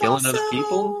is? You're killing other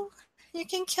people. You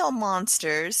can kill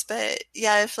monsters, but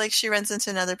yeah, if like she runs into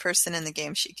another person in the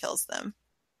game, she kills them.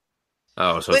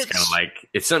 Oh, so it's kind of like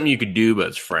it's something you could do, but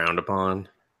it's frowned upon.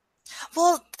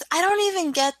 Well, I don't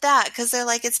even get that because they're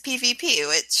like it's PvP,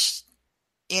 which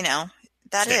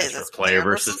that is it's player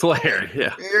versus player.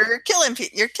 Yeah, you're killing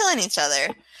each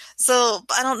other. So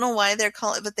I don't know why they're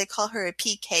calling, but they call her a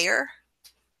PKer.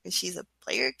 She's a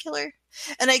player killer.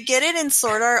 And I get it in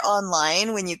Sword Art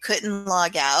Online when you couldn't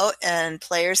log out and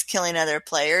players killing other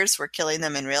players were killing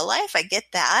them in real life. I get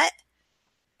that.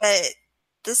 But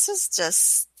this is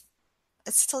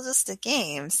it's still just a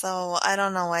game. So I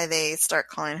don't know why they start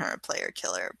calling her a player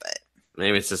killer, but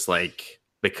maybe it's just like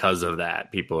because of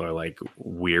that, people are like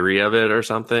weary of it or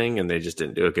something, and they just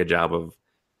didn't do a good job of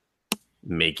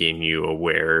making you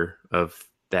aware of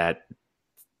that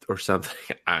or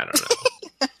something. I don't know.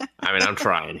 I mean, I'm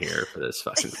trying here for this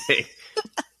fucking thing.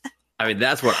 I mean,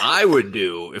 that's what I would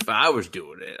do if I was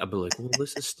doing it. I'd be like, well,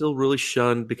 this is still really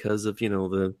shunned because of,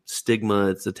 the stigma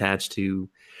it's attached to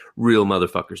real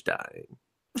motherfuckers dying.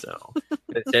 So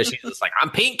instead she's just like, I'm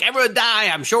pink, everyone die,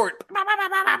 I'm short.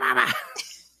 I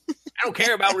don't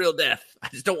care about real death. I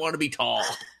just don't want to be tall.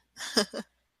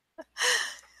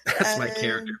 That's my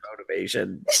character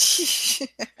motivation. She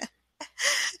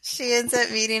ends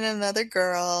up meeting another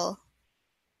girl.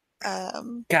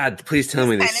 God, please tell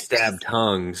me they stab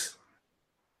tongues.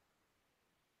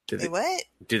 What?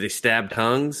 Do they stab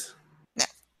tongues? No,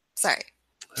 sorry.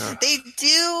 They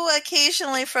do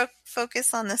occasionally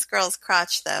focus on this girl's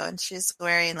crotch, though, and she's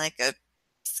wearing like a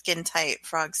skin-tight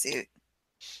frog suit.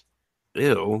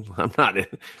 Ew, I'm not in.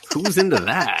 Who's into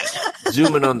that?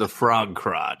 Zooming on the frog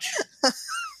crotch.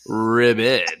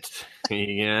 Ribbit.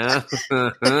 Yeah.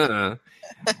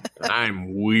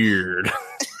 I'm weird.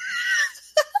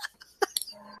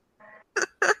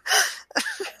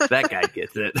 That guy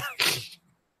gets it.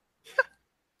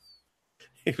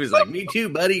 He was like, me too,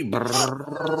 buddy. I'm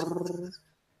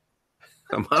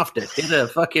off to hit a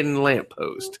fucking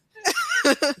lamppost.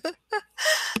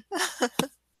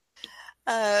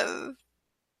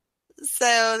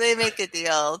 So they make a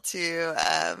deal to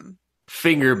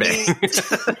finger bang.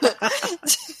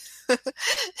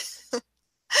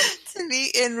 To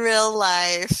be in real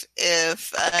life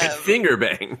if finger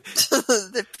bang.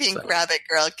 The pink rabbit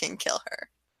girl can kill her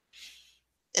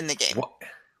in the game.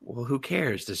 Well, who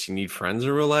cares? Does she need friends in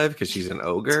real life because she's an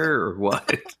ogre or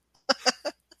what?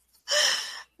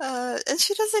 And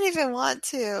she doesn't even want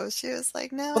to. She was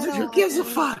like, no. Well, who gives a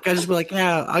fuck? I just be like,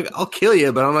 yeah, I'll kill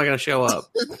you, but I'm not going to show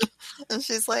up. And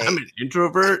she's like, I'm an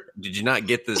introvert. Did you not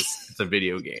get this? It's a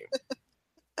video game.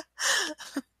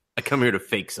 I come here to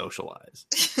fake socialize.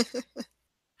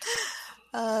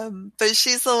 But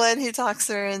she's the one who talks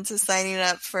her into signing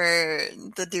up for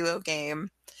the duo game.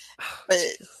 But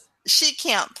she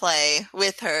can't play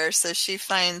with her, so she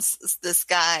finds this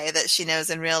guy that she knows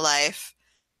in real life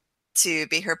to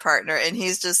be her partner, and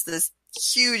he's just this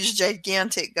huge,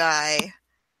 gigantic guy.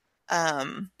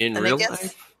 In real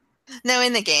life? No,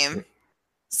 in the game.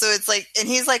 So it's like, and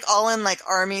he's like all in like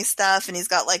army stuff, and he's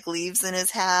got like leaves in his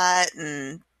hat,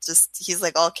 and just he's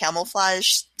like all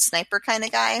camouflage sniper kind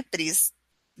of guy, but he's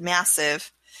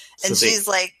massive. And she's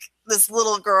like this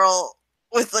little girl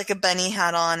with like a bunny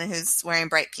hat on and who's wearing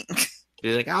bright pink.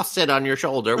 She's like, I'll sit on your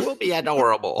shoulder. We'll be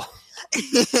adorable.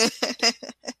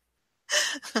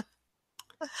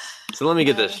 So let me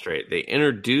get this straight. They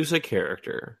introduce a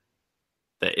character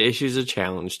that issues a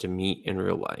challenge to meet in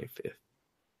real life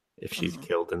if she's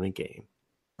killed in the game.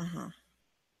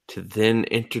 To then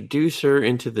introduce her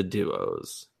into the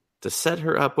duos to set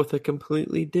her up with a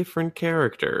completely different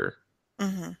character.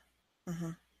 And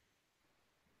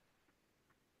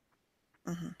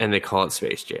they call it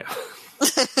Space Jam.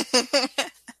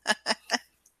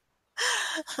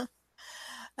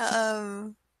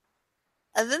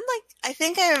 And then I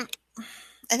think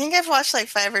I've watched like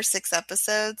 5 or 6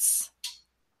 episodes.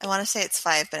 I want to say it's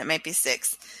 5, but it might be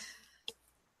 6.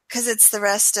 Because it's the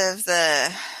rest of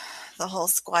the whole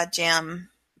Squad Jam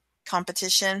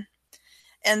competition.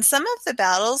 And some of the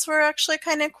battles were actually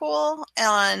kind of cool.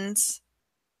 And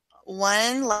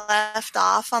one left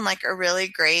off on like a really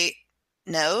great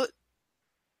note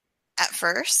at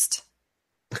first.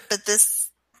 But this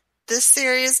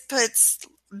series puts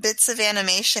bits of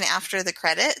animation after the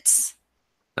credits.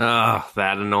 Oh,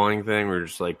 that annoying thing. We're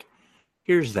just like,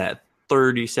 here's that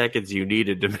 30 seconds you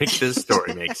needed to make this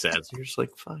story make sense. You're just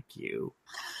like, fuck you.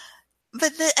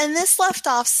 But and this left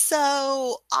off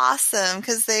so awesome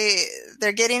because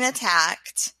they're getting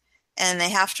attacked and they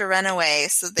have to run away.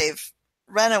 So they've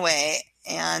run away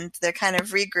and they're kind of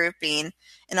regrouping.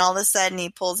 And all of a sudden he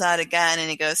pulls out a gun and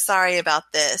he goes, sorry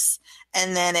about this.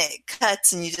 And then it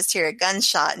cuts and you just hear a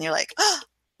gunshot and you're like, oh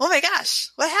my gosh,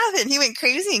 what happened? He went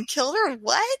crazy and killed her?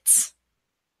 What?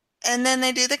 And then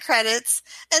they do the credits,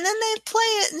 and then they play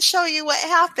it and show you what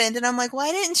happened. And I'm like,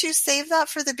 why didn't you save that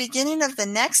for the beginning of the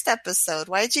next episode?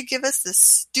 Why did you give us this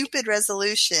stupid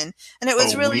resolution? And it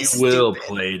was really stupid. We will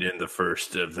play it in the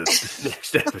first of the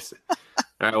next episode. All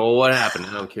right, well, what happened?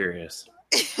 I'm curious.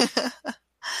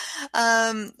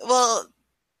 Well,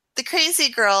 the crazy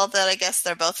girl that I guess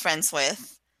they're both friends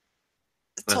with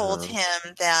told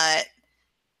him that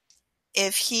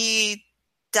if he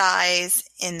dies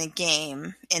in the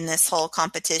game, in this whole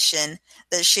competition,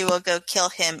 that she will go kill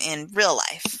him in real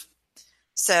life.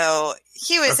 So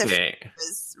he was afraid he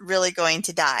was really going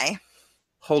to die.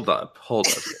 Hold up here.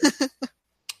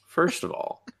 First of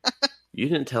all, you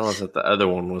didn't tell us that the other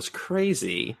one was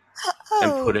crazy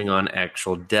and putting on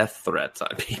actual death threats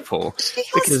on people. She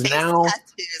has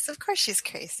tattoos. Of course she's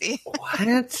crazy.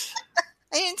 What?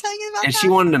 I didn't tell you about that. And she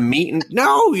wanted to meet.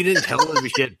 No, you didn't tell her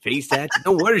she had face tattoos.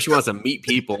 No wonder she wants to meet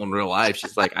people in real life.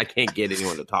 She's like, I can't get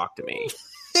anyone to talk to me.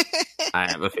 I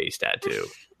have a face tattoo.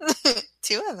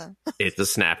 2 of them. It's a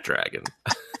snapdragon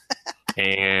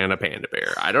and a panda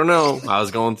bear. I don't know. I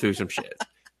was going through some shit.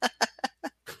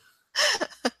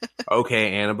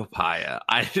 Okay, and a papaya.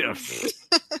 I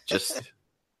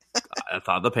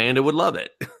thought the panda would love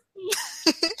it.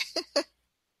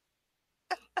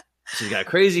 She's got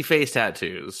crazy face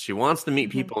tattoos. She wants to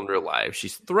meet people in real life.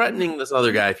 She's threatening this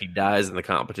other guy if he dies in the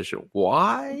competition.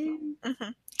 Why?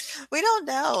 We don't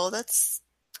know.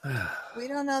 We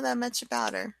don't know that much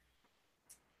about her.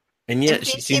 And yet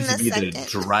she seems to be the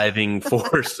driving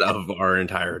force of our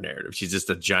entire narrative. She's just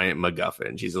a giant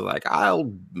MacGuffin. She's like,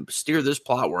 I'll steer this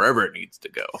plot wherever it needs to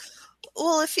go.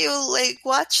 Well, if you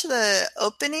watch the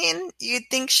opening, you'd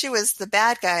think she was the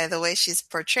bad guy the way she's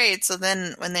portrayed. So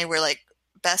then when they were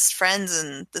best friends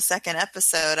in the second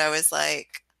episode, I was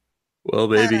like, well,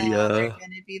 maybe they're going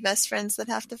to be best friends that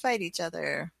have to fight each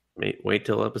other. Wait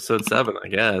till episode 7, I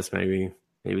guess. Maybe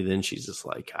then she's just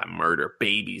like, I murder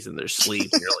babies in their sleep.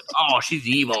 And you're like, oh, she's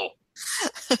evil.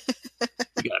 You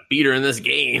gotta beat her in this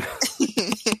game.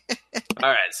 All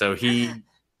right, so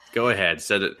go ahead.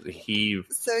 So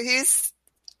he's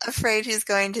afraid he's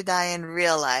going to die in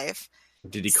real life.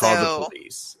 Did he call the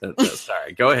police?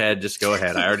 Sorry, go ahead. Just go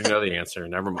ahead. I already know the answer.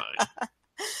 Never mind.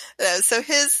 So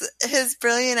his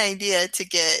brilliant idea to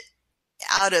get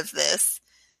out of this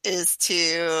is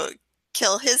to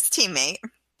kill his teammate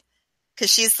because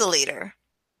she's the leader.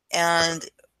 And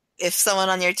if someone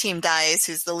on your team dies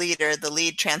who's the leader, the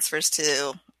lead transfers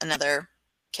to another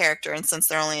character, and since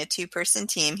they're only a 2-person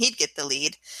team, he'd get the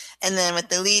lead. And then with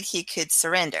the lead, he could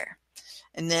surrender.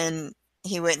 And then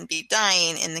he wouldn't be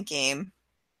dying in the game,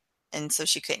 and so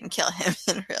she couldn't kill him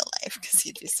in real life because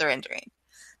he'd be surrendering.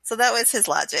 So that was his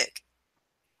logic.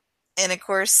 And of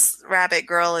course, Rabbit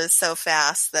Girl is so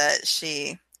fast that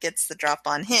she gets the drop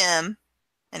on him,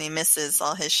 and he misses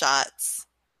all his shots.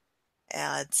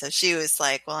 And so she was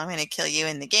like, well, I'm going to kill you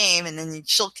in the game, and then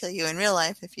she'll kill you in real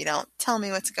life if you don't tell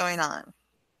me what's going on.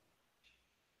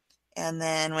 And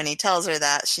then when he tells her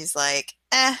that, she's like,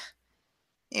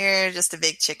 you're just a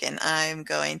big chicken. I'm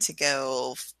going to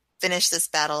go finish this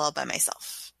battle all by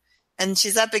myself. And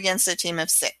she's up against a team of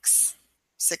 6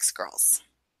 girls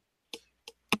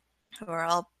who are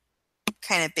all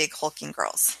kind of big hulking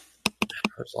girls.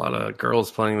 There's a lot of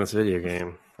girls playing this video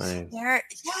game.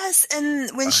 Yes, and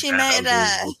when she met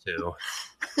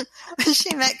when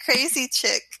she met Crazy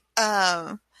Chick,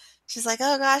 she's like,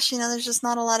 oh gosh, there's just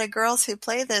not a lot of girls who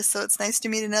play this, so it's nice to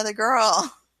meet another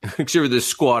girl. Except for this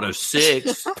squad of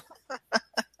 6.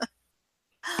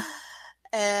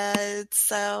 And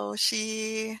so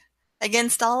she,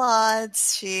 against all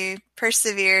odds, she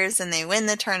perseveres and they win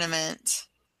the tournament.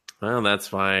 Well,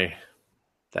 that's why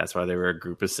they were a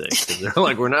group of 6. They're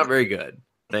like, we're not very good.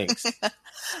 Thanks.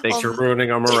 Thanks for ruining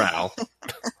our morale.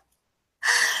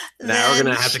 Now we're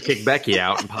going to have to kick Becky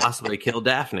out and possibly kill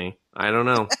Daphne. I don't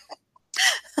know.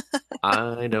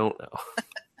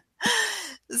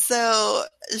 So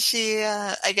she,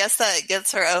 I guess that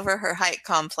gets her over her height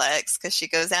complex because she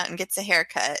goes out and gets a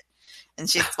haircut. And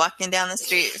she's walking down the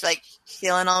street, like,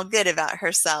 feeling all good about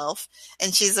herself.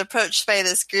 And she's approached by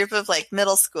this group of, like,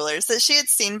 middle schoolers that she had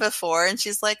seen before. And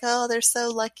she's like, oh, they're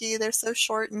so lucky. They're so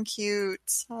short and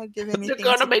cute. I'd give anything. They're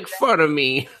going to make fun of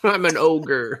me. I'm an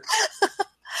ogre.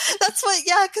 That's what,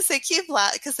 because they keep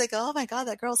laughing. Because they go, oh, my God,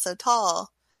 that girl's so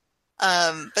tall.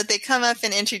 But they come up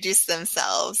and introduce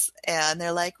themselves. And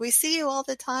they're like, we see you all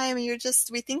the time. And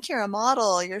we think you're a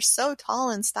model. You're so tall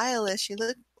and stylish. You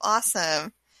look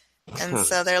awesome. And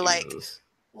so they're like,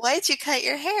 why'd you cut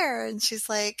your hair? And she's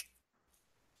like,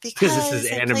 because this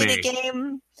is I anime. played a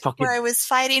game where I was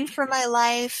fighting for my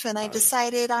life, and I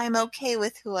decided I'm okay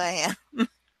with who I am.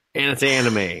 And it's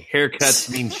anime. Haircuts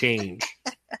mean change.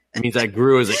 It means I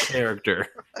grew as a character.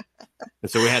 And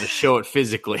so we had to show it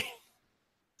physically.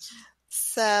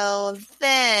 So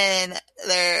then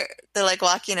they're like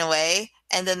walking away,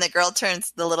 and then the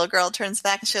little girl turns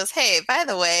back and she goes, hey, by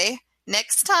the way,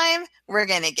 next time, we're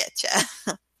going to get you.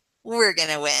 We're going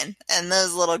to win. And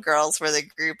those little girls were the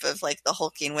group of, like, the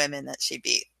hulking women that she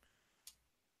beat.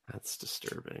 That's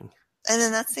disturbing. And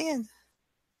then that's the end.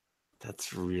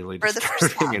 That's really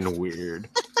disturbing and weird.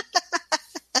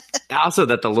 Also,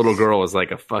 that the little girl was,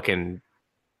 like, a fucking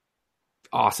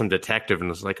awesome detective and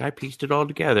was like, I pieced it all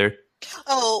together.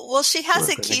 Oh, well, she has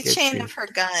a keychain of her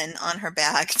gun on her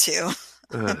back, too.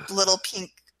 A little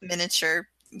pink miniature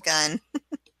gun.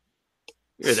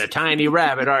 You're the tiny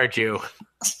rabbit, aren't you?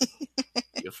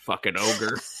 You fucking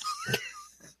ogre.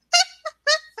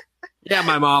 Yeah,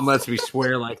 my mom lets me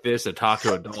swear like this and talk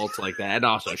to adults like that and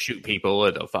also shoot people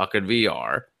in a fucking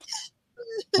VR.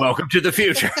 Welcome to the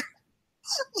future.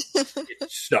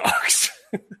 It sucks.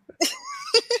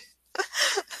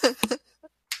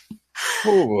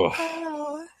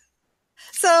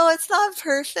 So it's not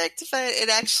perfect, but it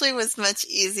actually was much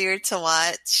easier to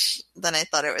watch than I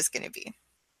thought it was going to be.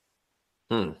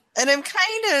 And I'm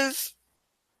kind of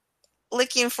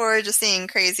looking forward to seeing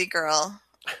Crazy Girl,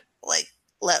 like,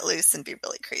 let loose and be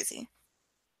really crazy.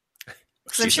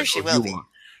 Because I'm sure she will be.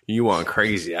 You want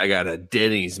crazy? I got a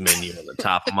Denny's menu on the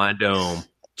top of my dome.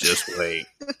 Just wait.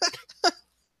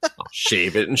 I'll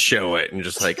shave it and show it. And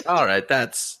just like, all right,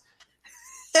 that's...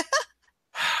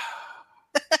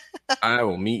 I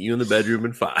will meet you in the bedroom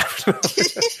in 5.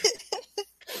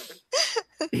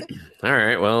 All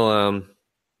right, well,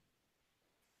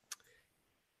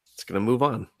 it's going to move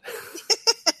on.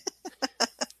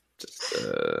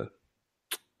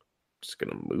 Just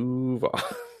going to move on.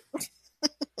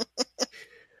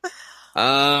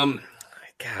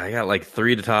 God, I got like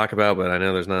 3 to talk about, but I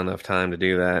know there's not enough time to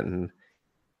do that. And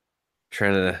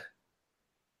trying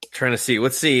to see.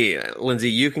 Let's see, Lindsay,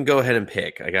 you can go ahead and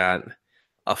pick. I got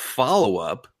a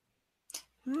follow-up.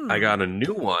 I got a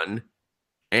new one,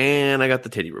 and I got the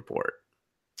titty report.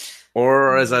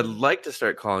 Or as I'd like to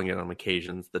start calling it on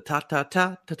occasions, the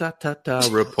ta-ta-ta-ta-ta-ta-ta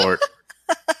report.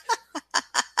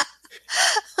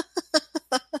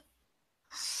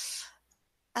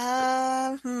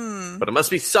 But it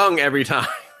must be sung every time.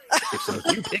 So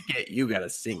if you pick it, you gotta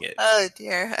sing it. Oh,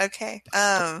 dear. Okay.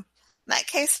 In that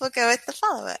case, we'll go with the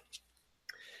follow-up.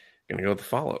 Gonna go with the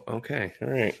follow-up. Okay. All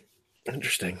right.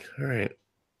 Interesting. All right.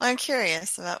 I'm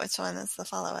curious about which one is the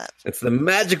follow-up. It's the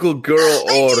magical girl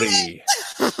Ori.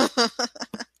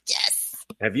 Yes.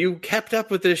 Have you kept up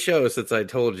with this show since I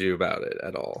told you about it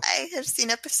at all? I have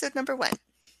seen episode number 1.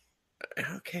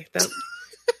 Okay.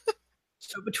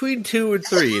 So between 2 and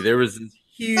 3, there was this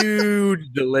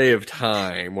huge delay of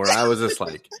time where I was just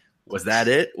like, was that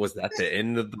it? Was that the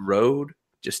end of the road?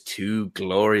 Just 2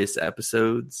 glorious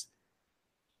episodes?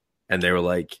 And they were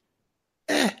like,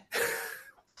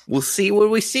 we'll see when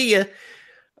we see you.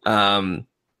 And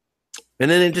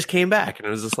then it just came back, and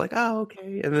it was just like, oh,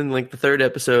 okay. And then, like, the 3rd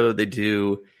episode, they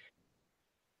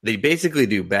basically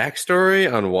do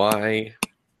backstory on why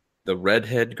the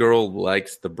redhead girl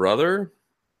likes the brother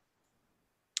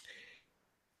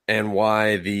and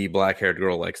why the black-haired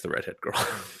girl likes the redhead girl.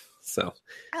 So,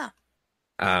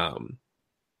 and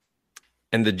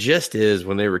the gist is,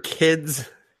 when they were kids,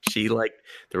 the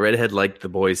redhead liked the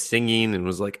boys singing and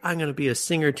was like, I'm going to be a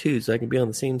singer too, so I can be on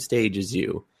the same stage as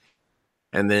you.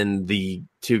 And then the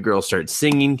 2 girls start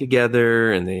singing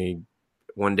together, and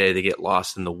one day they get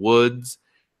lost in the woods,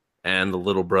 and the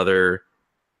little brother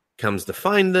comes to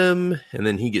find them, and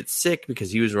then he gets sick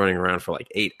because he was running around for like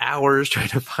 8 hours trying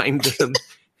to find them.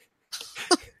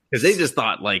 Because they just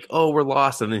thought like, oh, we're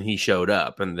lost, and then he showed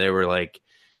up, and they were like,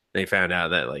 they found out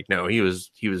that like, no, he was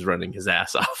running his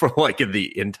ass off for like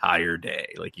the entire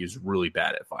day. Like, he was really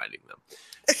bad at finding them.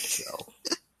 So,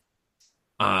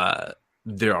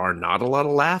 there are not a lot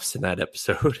of laughs in that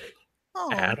episode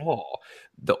at all.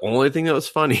 The only thing that was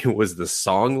funny was the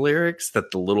song lyrics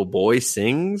that the little boy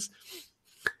sings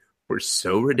were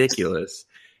so ridiculous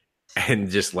and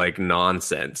just like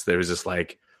nonsense. There was just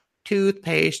like,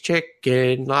 toothpaste,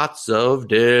 chicken, lots of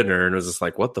dinner. And it was just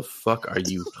like, what the fuck are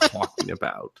you talking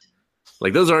about?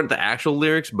 Like, those aren't the actual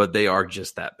lyrics, but they are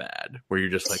just that bad. Where you're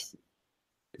just like,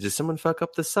 did someone fuck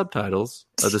up the subtitles?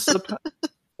 That's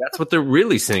what they're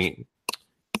really singing.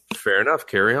 Fair enough.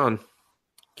 Carry on.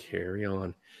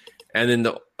 And then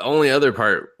the only other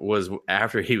part was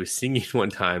after he was singing one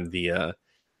time, the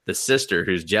sister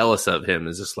who's jealous of him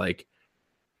is just like,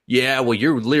 yeah, well,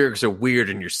 your lyrics are weird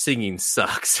and your singing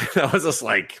sucks. And I was just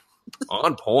like,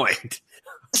 on point.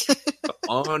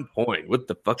 On point with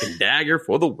the fucking dagger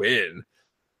for the win.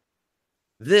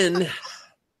 Then,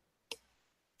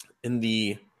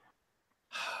 I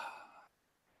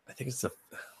think it's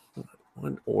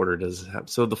what order does it have?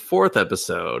 So the 4th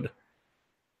episode,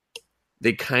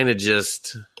 they kind of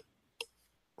just,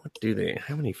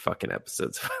 how many fucking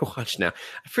episodes have I watched now?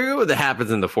 I forget what happens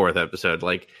in the 4th episode.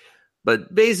 Like,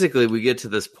 but basically, we get to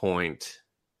this point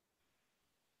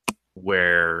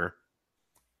where,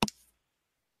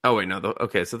 so the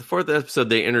 4th episode,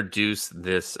 they introduce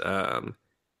this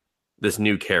this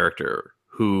new character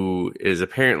who is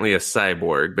apparently a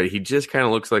cyborg, but he just kind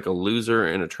of looks like a loser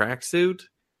in a tracksuit,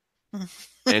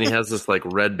 and he has this like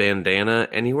red bandana,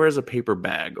 and he wears a paper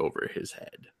bag over his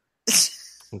head.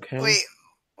 Okay. Wait,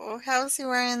 well, how's he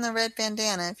wearing the red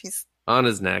bandana if he's on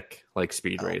his neck like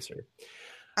Speed Racer?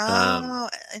 No.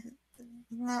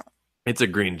 It's a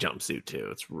green jumpsuit too.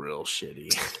 It's real shitty.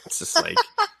 It's just like,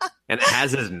 and it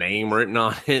has his name written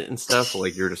on it and stuff.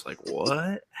 Like, you're just like,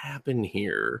 what happened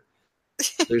here?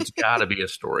 There's got to be a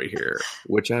story here,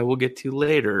 which I will get to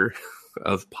later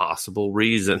of possible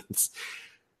reasons.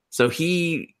 So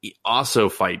he also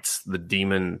fights the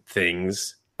demon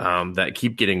things that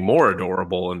keep getting more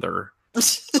adorable in their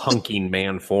hunking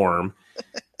man form.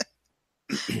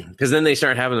 Because then they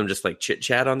start having them just like chit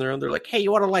chat on their own. They're like, hey,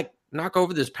 you want to like knock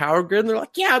over this power grid? And they're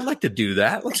like, yeah, I'd like to do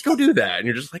that. Let's go do that. And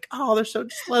you're just like, oh, just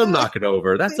let them knock it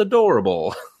over. That's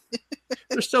adorable.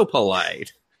 They're so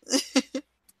polite.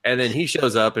 And then he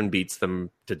shows up and beats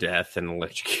them to death and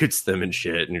electrocutes them and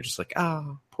shit. And you're just like,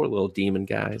 oh, poor little demon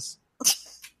guys.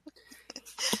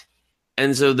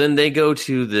 And so then they go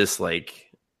to this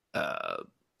like,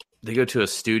 they go to a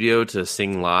studio to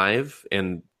sing live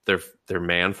in their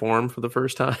man form for the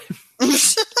first time.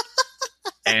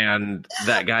 And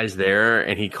that guy's there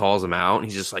and he calls him out and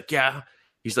he's just like, yeah.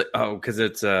 He's like, oh, because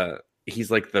it's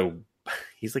he's like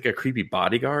a creepy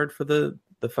bodyguard for the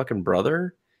fucking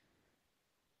brother.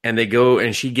 And they go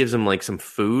and she gives him like some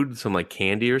food, some like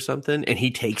candy or something, and he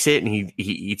takes it and he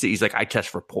eats it. He's like, I test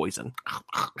for poison.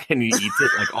 And he eats it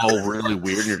like all really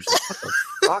weird, and you're just like,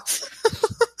 what the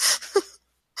fuck?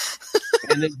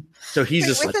 And then so he's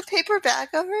just with like, a paper bag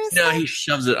over his no, head? he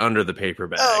shoves it under the paper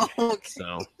bag. Oh, okay.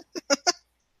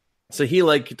 So he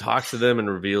like talks to them and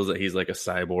reveals that he's like a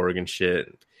cyborg and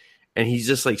shit. And he's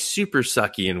just like super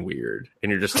sucky and weird.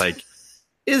 And you're just like,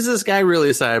 is this guy really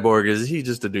a cyborg? Is he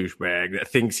just a douchebag that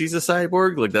thinks he's a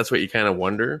cyborg? Like, that's what you kind of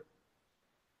wonder.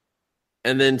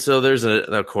 And then so there's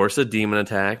of course a demon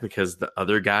attack because the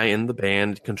other guy in the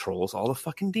band controls all the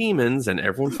fucking demons, and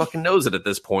everyone fucking knows it at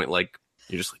this point. Like,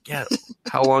 you're just like, yeah,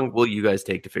 how long will you guys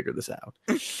take to figure this out?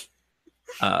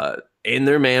 In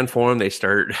their man form, they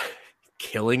start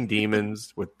killing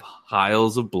demons with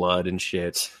piles of blood and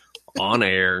shit on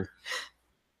air.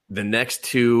 The next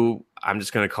two, I'm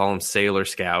just going to call them Sailor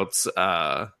Scouts,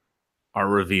 are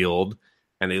revealed,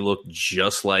 and they look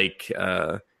just like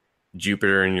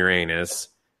Jupiter and Uranus.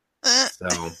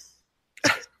 So,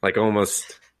 like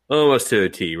almost to a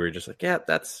T. We're just like, yeah,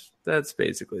 that's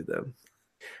basically them.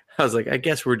 I was like, I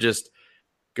guess we're just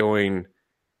going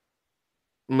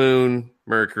Moon,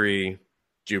 Mercury,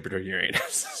 Jupiter,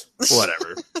 Uranus,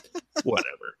 whatever.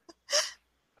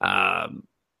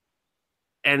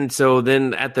 And so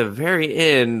then at the very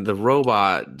end, the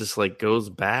robot just like goes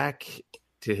back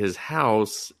to his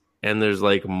house, and there's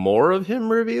like more of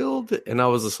him revealed. And I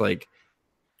was just like,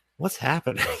 what's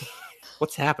happening?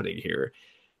 What's happening here?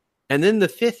 And then the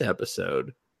 5th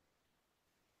episode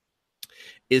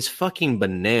is fucking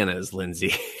bananas,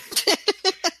 Lindsay.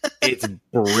 It's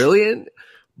brilliant,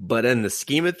 but in the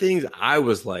scheme of things, I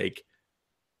was like,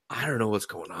 I don't know what's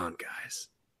going on, guys.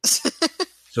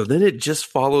 So then it just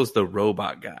follows the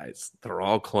robot guys. They're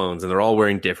all clones, and they're all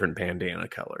wearing different bandana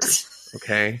colors.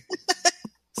 Okay?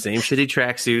 Same shitty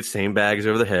tracksuits, same bags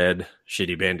over the head,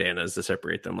 shitty bandanas to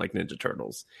separate them like Ninja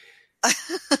Turtles.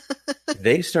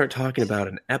 They start talking about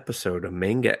an episode, a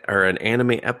manga or an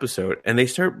anime episode, and they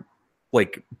start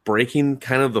like breaking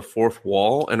kind of the fourth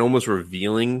wall and almost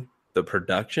revealing the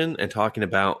production and talking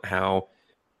about how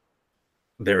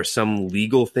there's some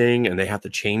legal thing and they have to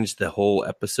change the whole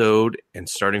episode and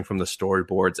starting from the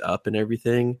storyboards up and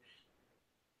everything.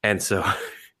 And so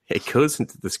it goes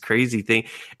into this crazy thing.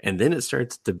 And then it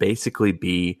starts to basically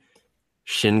be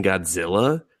Shin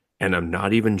Godzilla. And I'm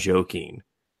not even joking.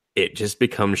 It just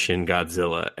becomes Shin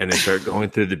Godzilla. And they start going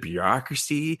through the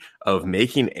bureaucracy of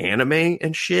making anime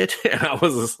and shit. And I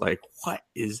was just like, what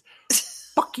is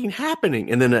fucking happening?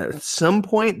 And then at some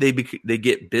point they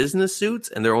get business suits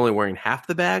and they're only wearing half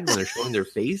the bag when they're showing their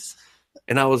face.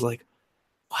 And I was like,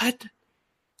 what?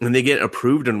 And they get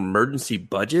approved an emergency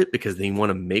budget because they want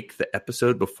to make the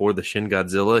episode before the Shin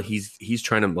Godzilla. He's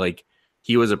trying to, like,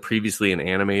 he was previously an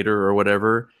animator or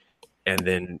whatever. And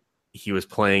then he was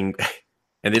playing,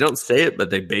 and they don't say it, but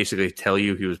they basically tell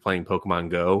you he was playing Pokemon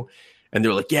Go. And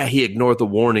they're like, yeah, he ignored the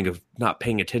warning of not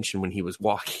paying attention when he was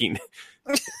walking.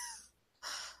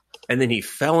 And then he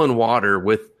fell in water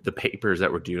with the papers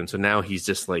that were due. And so now he's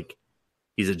just like,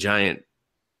 he's a giant,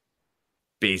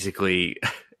 basically,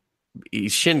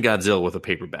 he's Shin Godzilla with a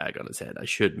paper bag on his head. I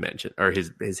should mention, or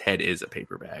his head is a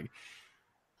paper bag.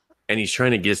 And he's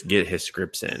trying to just get his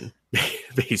scripts in,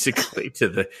 basically, to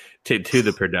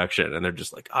the production. And they're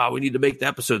just like, oh, we need to make the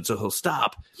episode so he'll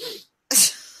stop.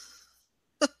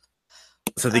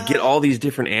 So they get all these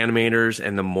different animators,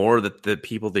 and the more that the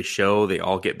people they show, they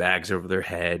all get bags over their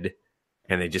head,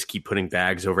 and they just keep putting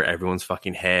bags over everyone's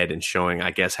fucking head and showing,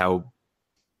 I guess, how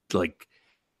like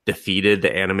defeated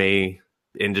the anime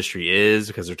industry is,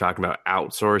 because they're talking about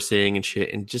outsourcing and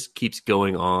shit, and just keeps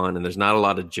going on. And there's not a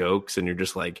lot of jokes, and you're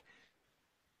just like,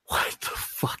 what the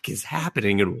fuck is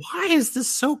happening? And why is this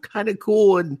so kind of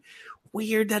cool and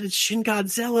weird that it's Shin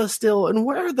Godzilla still? And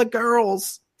where are the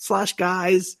girls /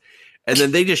 guys? And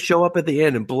then they just show up at the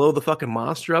end and blow the fucking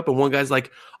monster up. And one guy's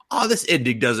like, oh, this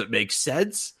ending doesn't make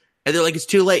sense. And they're like, it's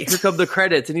too late. Here come the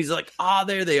credits. And he's like, oh,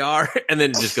 there they are. And then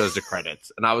it just goes to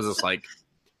credits. And I was just like,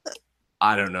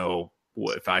 I don't know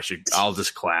if I should. I'll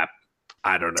just clap.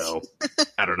 I don't know.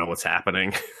 I don't know what's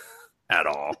happening at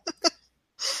all.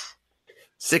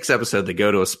 6th episode, they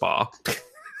go to a spa.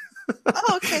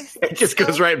 Oh, okay. It just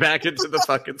goes right back into the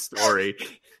fucking story.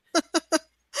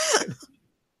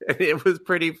 And it was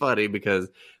pretty funny because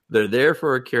they're there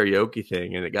for a karaoke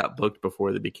thing, and it got booked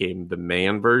before they became the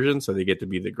man version, so they get to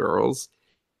be the girls.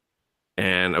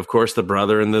 And of course, the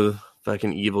brother and the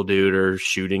fucking evil dude are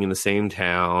shooting in the same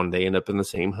town. They end up in the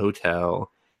same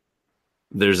hotel.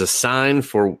 There's a sign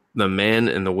for the men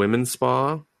and the women's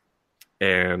spa,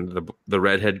 and the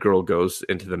redhead girl goes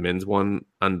into the men's one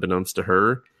unbeknownst to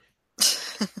her.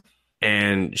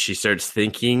 And she starts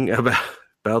thinking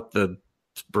about the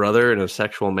brother in a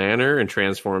sexual manner and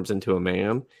transforms into a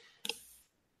man.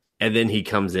 And then he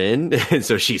comes in, and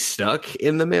so she's stuck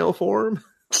in the male form.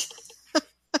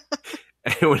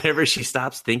 And whenever she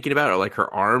stops thinking about it, like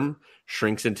her arm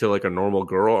shrinks into like a normal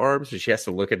girl arm, so she has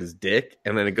to look at his dick,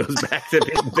 and then it goes back to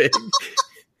being big.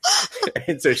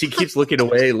 And so she keeps looking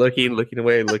away, looking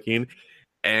away.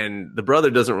 And the brother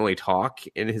doesn't really talk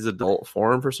in his adult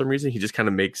form for some reason. He just kind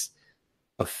of makes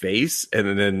a face,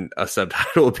 and then a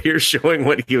subtitle appears showing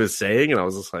what he was saying, and I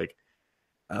was just like,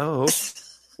 oh,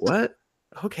 what?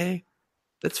 Okay.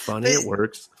 That's funny. It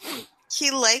works.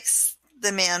 He likes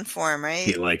the man form, right?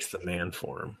 He likes the man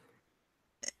form.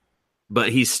 But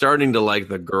he's starting to like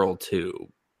the girl,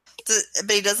 too.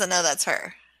 But he doesn't know that's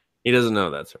her. He doesn't know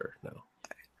that's her, no.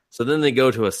 So then they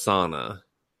go to a sauna,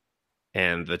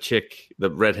 and the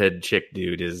redhead chick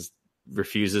dude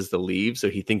refuses to leave, so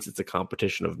he thinks it's a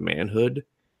competition of manhoodness.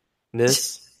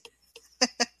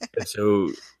 And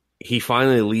so he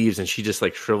finally leaves, and she just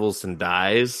like shrivels and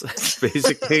dies,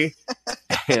 basically.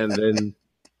 And then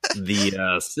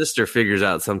the sister figures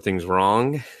out something's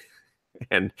wrong.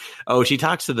 And she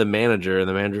talks to the manager, and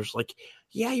the manager's like,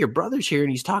 yeah, your brother's here,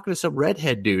 and he's talking to some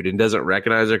redhead dude, and doesn't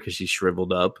recognize her because she's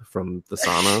shriveled up from the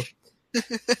sauna.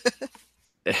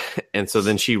 And so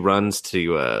then she runs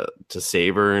to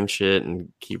save her and shit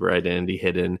and keep her identity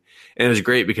hidden. And it was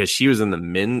great because she was in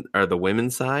the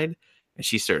women's side, and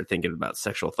she started thinking about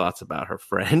sexual thoughts about her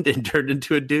friend and turned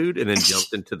into a dude, and then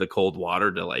jumped into the cold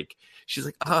water to like, she's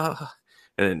like, and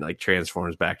then like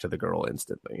transforms back to the girl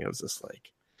instantly. It was just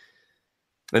like,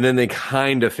 and then they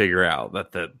kind of figure out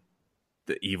that the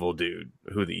evil dude,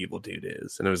 who the evil dude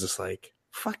is. And it was just like,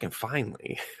 fucking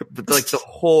finally. But like the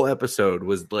whole episode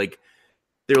was like,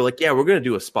 they were like, yeah, we're going to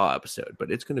do a spa episode, but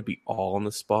it's going to be all in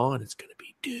the spa, and it's going to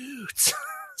be dudes.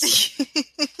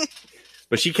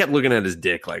 But she kept looking at his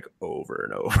dick like over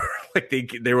and over. Like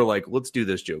they were like, let's do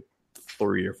this joke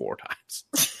 3 or 4 times.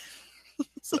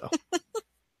 So.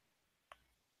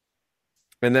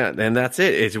 And that's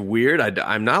it. It's weird.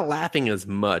 I'm not laughing as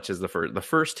much as the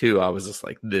first 2. I was just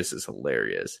like, this is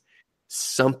hilarious.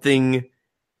 Something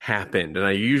happened, and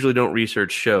I usually don't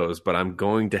research shows, but I'm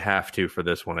going to have to for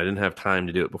this one. I didn't have time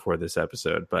to do it before this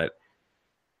episode, but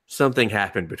something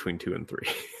happened between 2 and 3.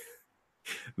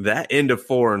 That end of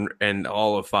 4 and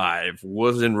all of 5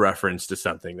 was in reference to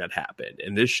something that happened,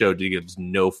 and this show gives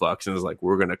no fucks and is like,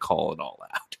 we're going to call it all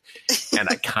out. And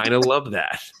I kind of love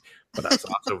that. But I was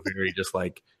also very just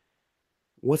like,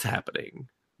 what's happening?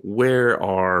 Where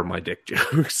are my dick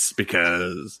jokes?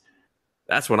 Because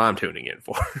that's what I'm tuning in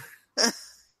for.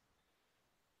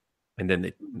 And then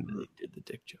they did the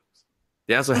dick jokes.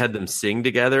 They also had them sing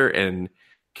together and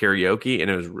karaoke, and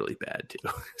it was really bad too.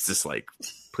 It's just like,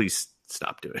 please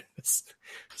stop doing this.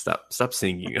 Stop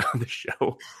singing on the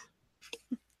show.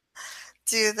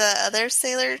 Do the other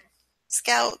Sailor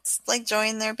Scouts like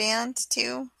join their band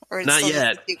too? Or not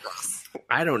yet.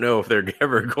 I don't know if they're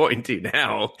ever going to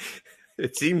now.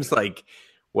 It seems like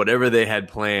whatever they had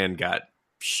planned got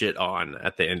shit on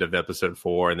at the end of episode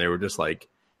 4, and they were just like,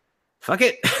 fuck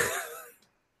it.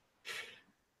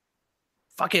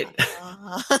 Fuck it.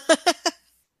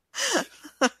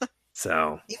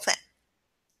 So. New plan.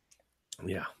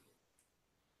 Yeah.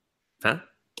 Huh?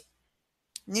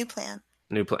 New plan.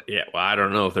 Yeah, well, I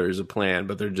don't know if there's a plan,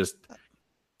 but they're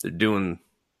doing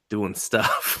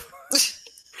stuff.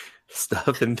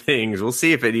 Stuff and things. We'll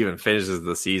see if it even finishes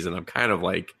the season. I'm kind of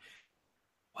like,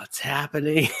 what's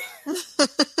happening?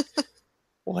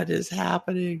 What is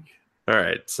happening? All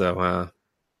right, so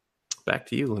back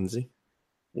to you, Lindsay.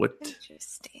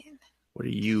 Interesting. What are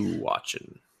you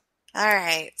watching? All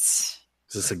right. Is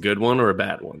this a good one or a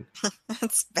bad one?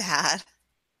 It's bad.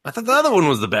 I thought the other one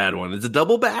was the bad one. Is it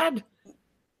double bad?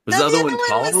 Was the other one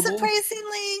tolerable?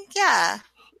 Surprisingly, yeah.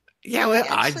 Yeah, well,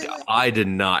 I did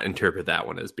not interpret that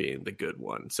one as being the good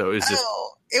one. So it was just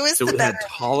it was so the it had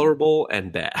tolerable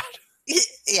and bad.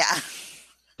 Yeah.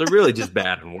 They're really just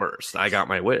bad and worst. I got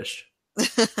my wish.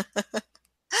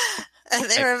 And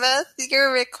they were both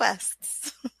your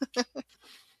requests. You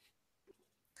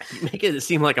make it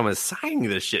seem like I'm assigning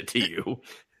this shit to you.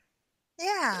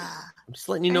 Yeah. I'm just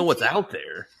letting you know what's out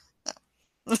there.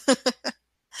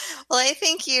 Well, I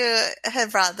think you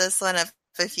had brought this one up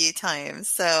a few times,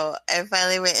 so I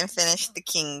finally went and finished the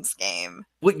Kings game.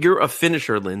 Well, you're a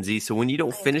finisher, Lindsay, so when you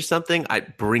don't finish something,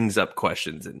 it brings up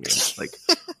questions in me. Like,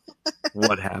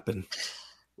 what happened?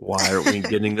 Why aren't we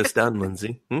getting this done,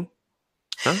 Lindsay? Huh?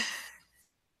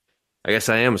 I guess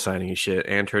I am assigning you shit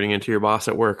and turning into your boss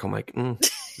at work. I'm like,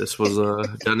 this was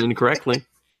done incorrectly.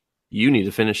 You need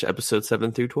to finish episode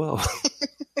 7 through 12.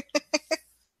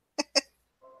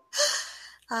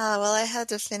 Well, I had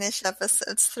to finish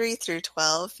episodes 3 through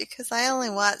 12 because I only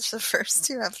watched the first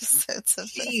 2 episodes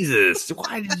of this. Jesus,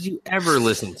 why did you ever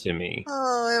listen to me?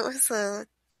 Oh, it was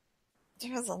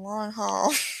a long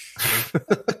haul.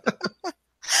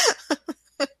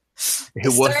 It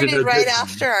started right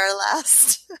after our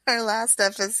last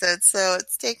episode, so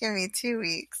it's taken me 2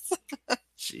 weeks.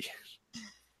 Gee,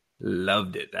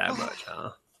 loved it that much,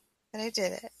 huh? But I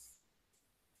did it.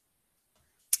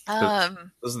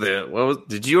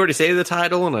 Did you already say the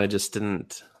title and I just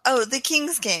didn't? Oh, The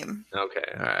King's Game.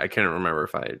 Okay. I can't remember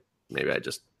if maybe I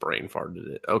just brain farted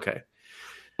it. Okay.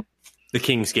 The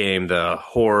King's Game, the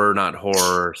horror, not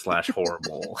horror /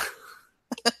 horrible.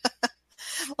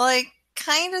 Well, I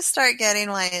kind of start getting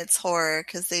why it's horror,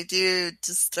 because they do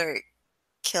just start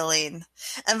killing.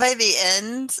 And by the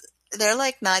end, they're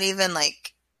like not even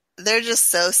like, they're just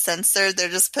so censored. They're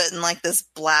just putting like this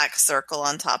black circle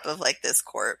on top of like this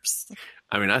corpse.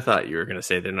 I mean, I thought you were going to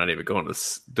say they're not even going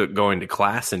to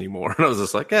class anymore. And I was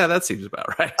just like, yeah, that seems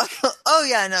about right. Oh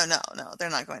yeah, no. They're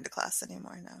not going to class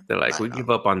anymore. No. They're like, we give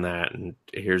up on that. And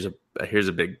here's a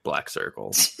big black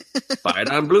circle. Buy it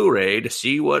on Blu-ray to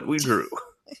see what we drew.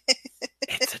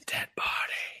 It's a dead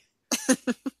body.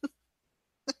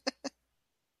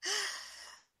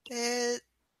 It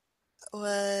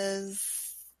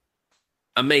was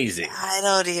amazing. I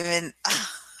don't even.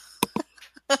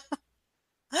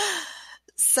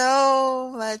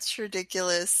 So much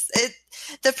ridiculous.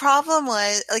 The problem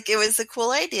was, like, it was a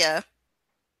cool idea,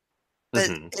 but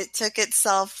it took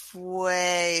itself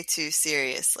way too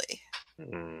seriously.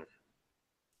 And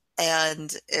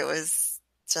it was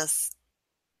just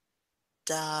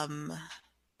dumb.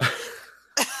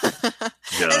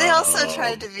 And they also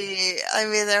tried to be, I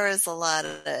mean, there was a lot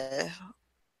of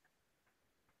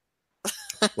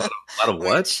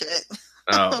what? Shit.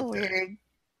 Oh, okay. Weird.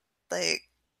 Like,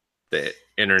 the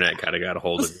internet kind of got a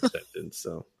hold of the sentence,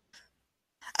 so.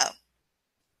 Oh,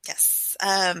 yes.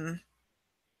 Oh,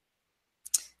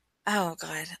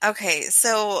 God. Okay,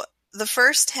 so the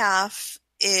first half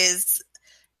is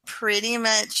pretty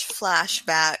much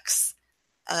flashbacks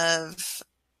of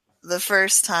the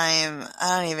first time.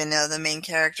 I don't even know the main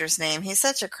character's name. He's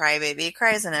such a crybaby. He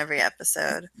cries in every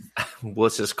episode.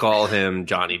 Let's just call him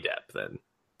Johnny Depp, then.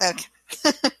 Okay.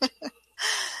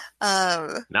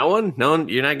 No one,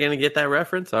 you're not going to get that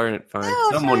reference? All right, fine.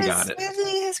 No, someone got it.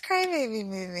 His crybaby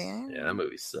movie. Yeah, that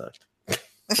movie sucked. I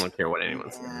don't care what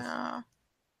anyone says.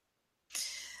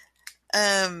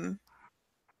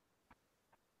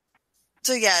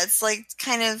 So yeah, it's like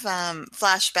kind of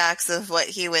flashbacks of what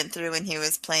he went through when he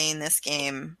was playing this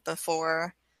game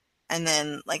before, and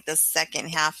then like the second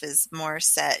half is more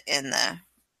set in the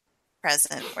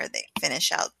present where they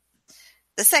finish out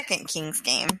the second King's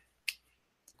Game.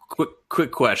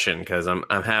 Quick question, because I'm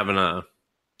having a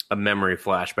memory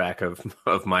flashback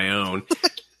of my own.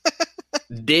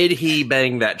 Did he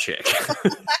bang that chick?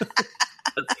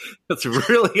 That's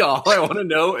really all I want to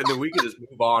know, and then we can just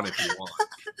move on if you want.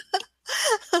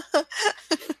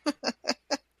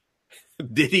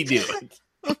 Did he do it?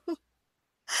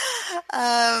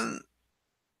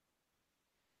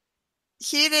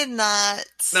 He did not.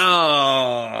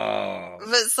 No.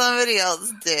 But somebody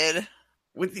else did.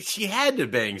 She had to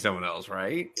bang someone else,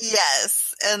 right?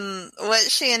 Yes. And what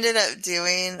she ended up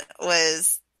doing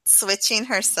was switching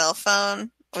her cell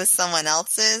phone with someone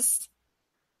else's.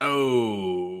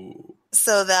 Oh.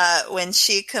 So that when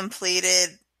she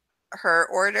completed her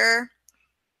order,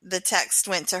 the text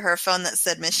went to her phone that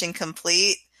said mission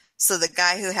complete. So the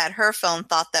guy who had her phone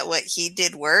thought that what he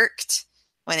did worked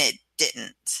when it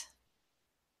didn't.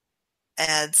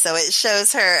 And so it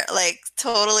shows her like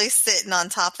totally sitting on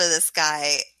top of this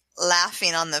guy,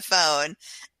 laughing on the phone,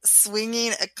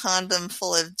 swinging a condom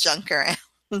full of junk around,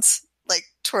 like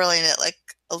twirling it like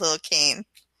a little cane.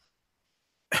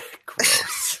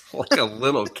 Gross. Like a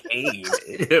little cane.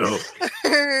 Ew.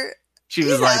 She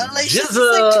was like,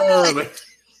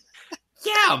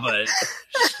 yeah, but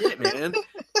shit, man.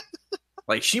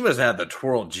 Like, she must have the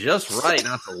twirl just right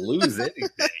not to lose anything.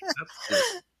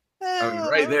 I mean,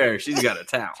 right there, she's got a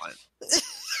talent.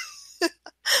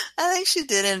 I think she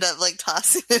did end up, like,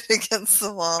 tossing it against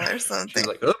the wall or something. She's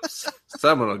like, oops,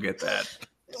 someone will get that.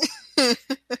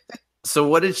 So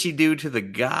what did she do to the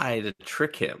guy to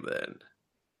trick him, then?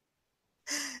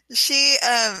 She's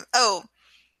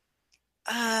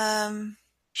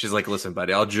like, listen,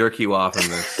 buddy, I'll jerk you off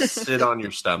and then sit on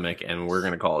your stomach and we're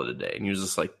going to call it a day. And he was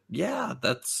just like, yeah,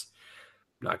 that's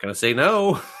not going to say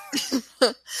no.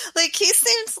 Like, he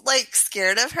seems like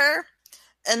scared of her.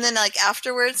 And then like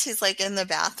afterwards, he's like in the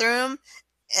bathroom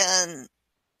and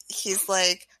he's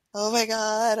like, oh my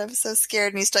God, I'm so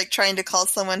scared. And he's like trying to call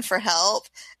someone for help.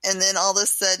 And then all of a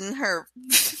sudden her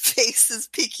face is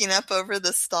peeking up over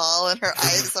the stall and her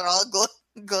eyes are all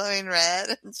glowing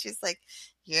red. And she's like,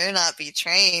 you're not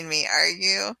betraying me, are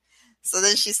you? So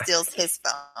then she steals his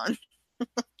phone.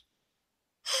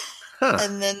 Huh.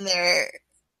 And then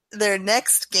their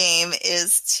next game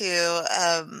is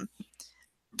to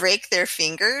break their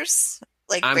fingers.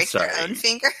 Like, break their own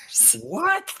fingers.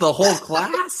 What? The whole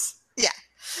class? Yeah.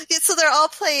 Yeah, so they're all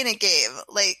playing a game.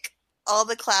 Like, all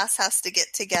the class has to get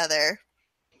together.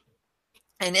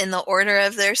 And in the order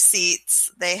of their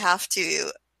seats, they have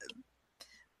to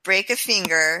break a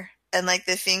finger. And, like,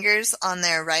 the fingers on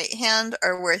their right hand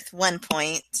are worth 1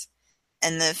 point.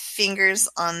 And the fingers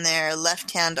on their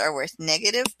left hand are worth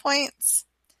negative points.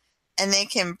 And they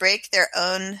can break their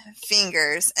own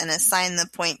fingers and assign the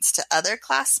points to other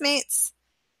classmates.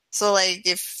 So, like,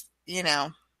 if, you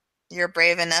know, you're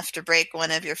brave enough to break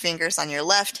one of your fingers on your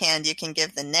left hand, you can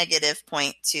give the negative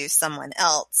point to someone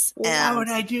else. Why would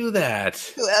I do that?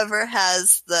 Whoever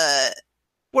has the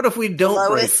what if we don't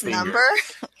lowest break number,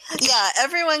 yeah,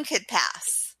 everyone could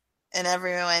pass, and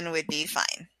everyone would be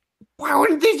fine. Why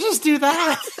wouldn't they just do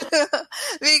that?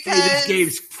 Because this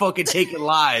game's fucking taking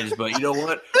lives, but you know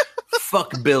what?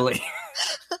 Fuck Billy.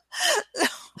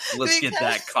 Let's get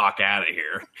that cock out of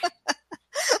here.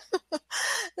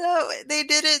 No, they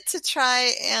did it to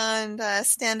try and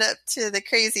stand up to the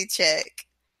crazy chick.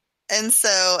 And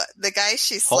so the guy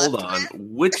she slept with... Hold on.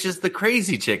 Which is the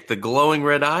crazy chick? The glowing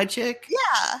red eye chick?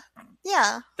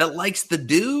 Yeah. That likes the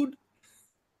dude?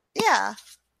 Yeah.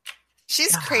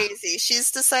 She's crazy.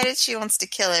 She's decided she wants to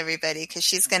kill everybody because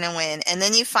she's going to win. And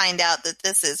then you find out that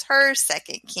this is her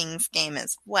second King's game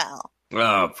as well.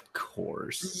 Of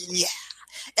course. Yeah.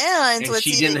 And what's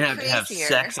she even didn't have crazier,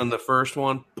 to have sex on the first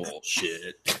one?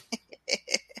 Bullshit.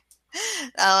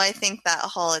 I think that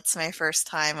whole "it's my first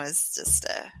time" was just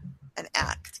an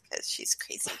act because she's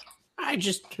crazy.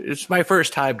 It's my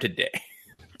first time today.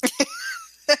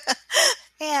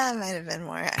 Yeah, it might have been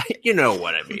more. You know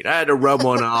what I mean. I had to rub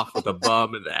one off with a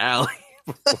bum in the alley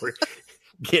before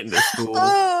getting to school.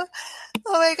 Oh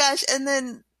my gosh. And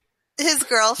then his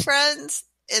girlfriend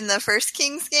in the first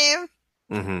King's game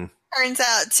turns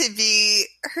out to be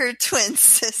her twin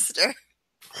sister.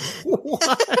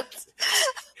 What?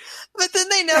 But then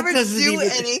they never do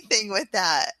anything with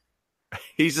that.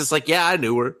 He's just like, yeah, I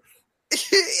knew her.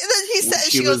 And then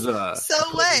she goes, so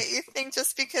what? You think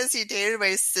just because you dated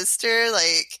my sister,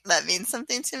 like, that means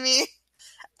something to me?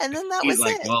 And then that was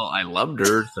like, well, I loved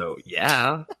her, so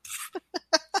yeah.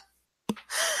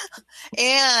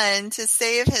 And to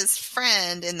save his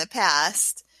friend in the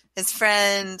past, his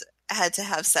friend had to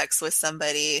have sex with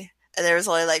somebody. And there was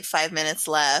only like 5 minutes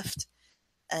left.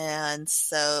 And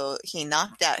so he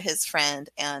knocked out his friend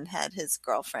and had his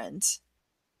girlfriend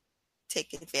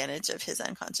take advantage of his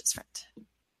unconscious friend.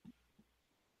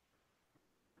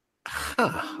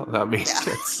 That makes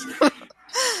sense.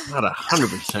 Not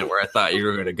 100% where I thought you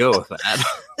were going to go with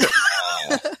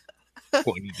that.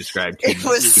 When you described King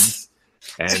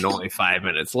and only 5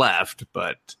 minutes left,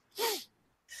 but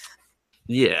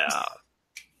yeah.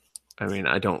 I mean,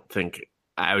 I don't think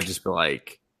I would just be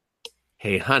like,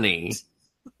 hey, honey,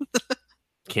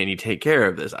 can you take care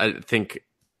of this? I think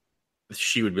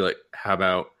she would be like, how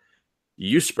about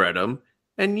you spread them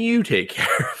and you take care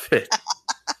of it?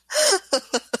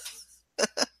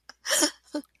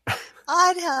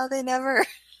 Odd how they never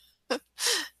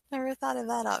thought of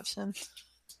that option.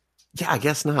 Yeah, I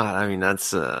guess not. I mean,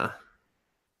 that's all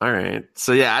right.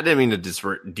 So yeah, I didn't mean to just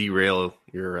derail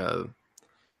your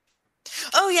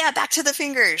Oh yeah, back to the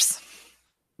fingers.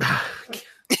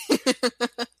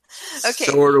 Okay.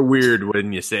 Sort of weird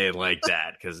when you say it like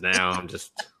that, because now I'm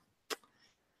just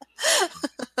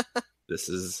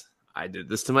I did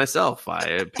this to myself. I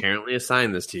apparently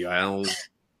assigned this to you. I'll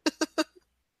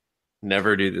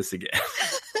never do this again.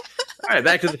 All right,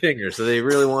 back to the fingers. So they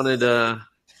really wanted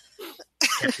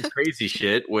crazy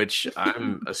shit, which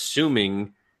I'm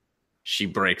assuming she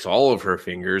breaks all of her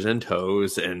fingers and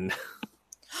toes, and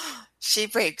she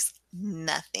breaks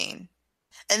nothing.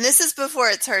 And this is before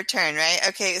it's her turn, right?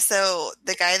 Okay, so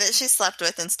the guy that she slept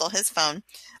with and stole his phone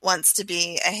wants to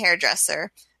be a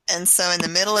hairdresser. And so in the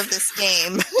middle of this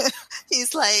game,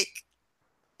 he's like,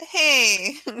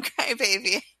 hey,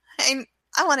 crybaby,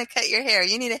 I want to cut your hair.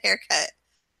 You need a haircut.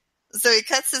 So he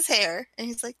cuts his hair, and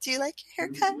he's like, do you like your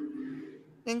haircut? And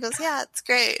he goes, yeah, it's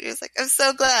great. He was like, I'm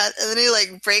so glad. And then he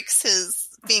like breaks his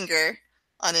finger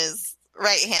on his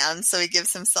right hand, so he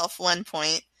gives himself 1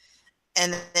 point.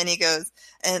 And then he goes,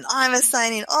 and I'm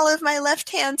assigning all of my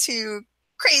left hand to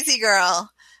Crazy Girl.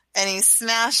 And he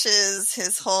smashes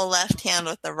his whole left hand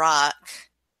with the rock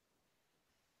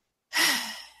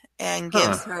and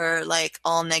gives her like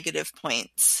all negative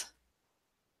points.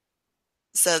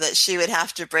 So that she would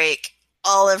have to break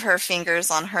all of her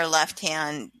fingers on her left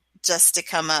hand just to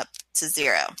come up to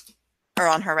 0. Or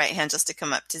on her right hand just to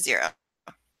come up to 0.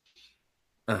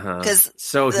 Because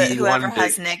whoever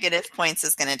has negative points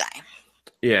is going to die.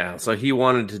 Yeah, so he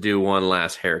wanted to do one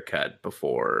last haircut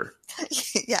before.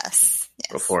 Yes.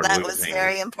 Before that was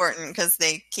very important because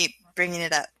they keep bringing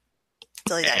it up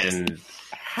till he dies. And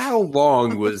how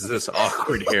long was this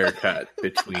awkward haircut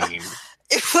between?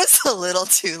 It was a little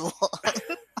too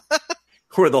long.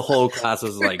 Where the whole class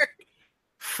was like,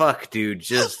 fuck, dude,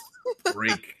 just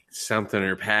break something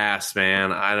or pass,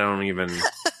 man. I don't even...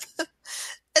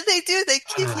 And they do. They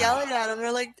keep yelling at him.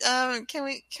 They're like, can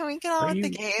we get on with the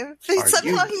game? But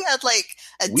somehow he had like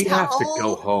a towel. We have to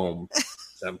go home at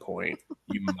some point,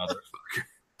 you motherfucker.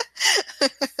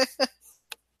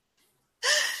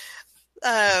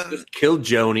 Just kill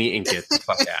Joni and get the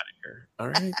fuck out of here. All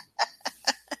right?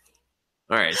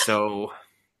 All right, so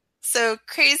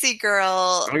Crazy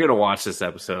Girl. I'm gonna watch this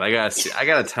episode. I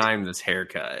gotta time this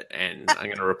haircut, and I'm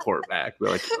gonna report back. We're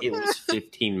like, it was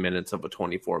 15 minutes of a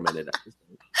 24-minute episode.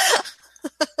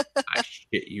 I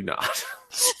shit you not.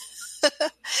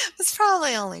 It's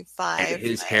probably only 5. And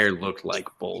his hair looked like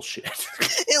bullshit.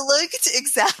 It looked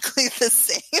exactly the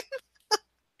same.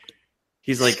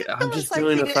 He's like, I'm just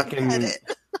doing a fucking.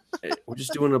 We're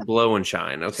just doing a blow and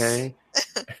shine, okay?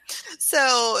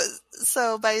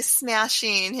 So by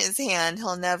smashing his hand,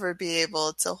 he'll never be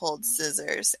able to hold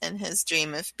scissors in his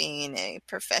dream of being a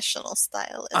professional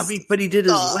stylist. I mean, but he did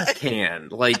his left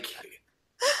hand. Like,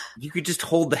 you could just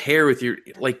hold the hair with your,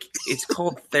 like, it's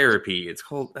called therapy. It's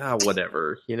called,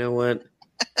 whatever. You know what?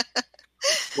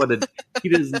 He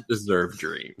doesn't deserve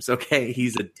dreams, okay?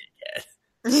 He's a dickhead.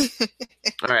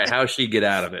 All right, how's she get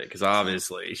out of it? Because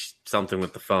obviously something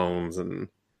with the phones and...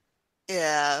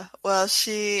 Yeah, well,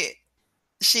 she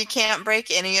can't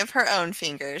break any of her own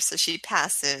fingers, so she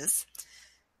passes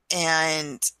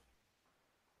and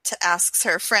asks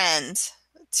her friend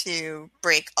to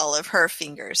break all of her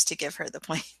fingers to give her the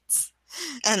points.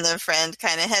 And the friend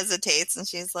kind of hesitates, and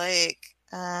she's like,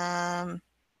 I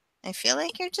feel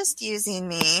like you're just using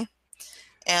me.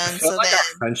 And so like then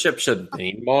our friendship should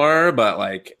mean more, but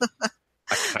like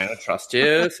I kind of trust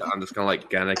you, so I'm just gonna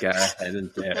go ahead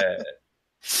and do it.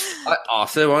 I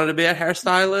also wanted to be a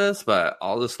hairstylist, but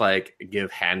I'll just like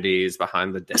give handies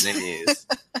behind the Denny's.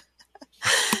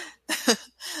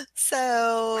 So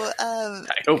I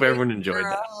hope everyone enjoyed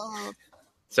that.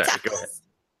 Sorry, go ahead.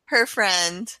 Her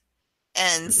friend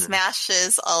and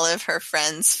smashes all of her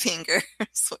friend's fingers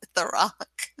with the rock,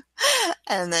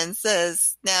 and then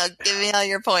says, "Now give me all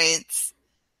your points."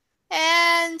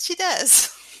 And she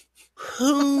does.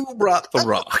 Who brought the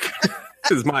rock?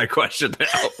 Is my question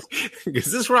now.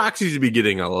 Because this rock seems to be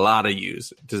getting a lot of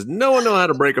use. Does no one know how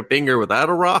to break a finger without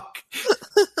a rock?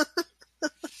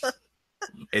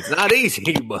 It's not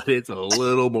easy, but it's a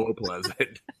little more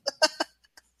pleasant.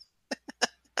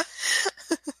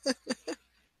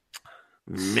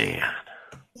 Man.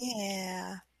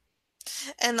 Yeah.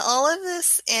 And all of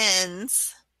this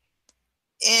ends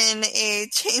in a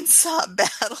chainsaw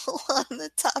battle on the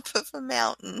top of a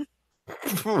mountain.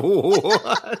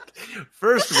 What?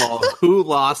 First of all, who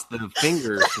lost the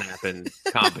finger snapping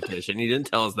competition? You didn't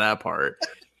tell us that part.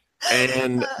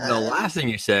 And the last thing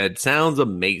you said sounds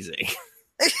amazing.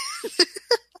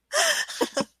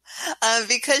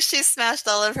 Because she smashed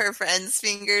all of her friend's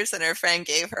fingers and her friend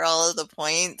gave her all of the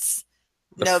points.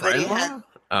 Nobody had.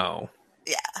 Oh.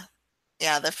 Yeah.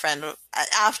 Yeah, the friend,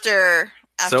 after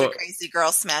Crazy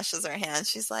Girl smashes her hand,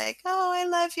 she's like, "Oh, I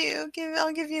love you.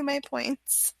 I'll give you my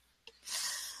points."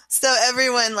 So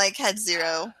everyone like had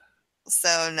 0.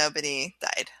 So nobody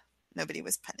died. Nobody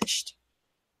was punished.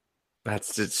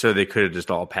 That's it. So they could have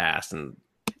just all passed, and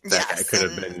that guy could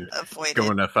have been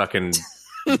going to fucking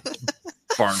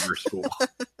farmer school.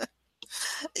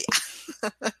 Yeah.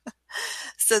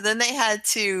 So then they had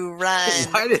to run.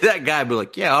 Why did that guy be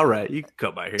like, "Yeah, all right, you can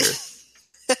cut my hair"?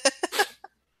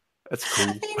 That's cool.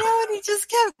 I know, and he just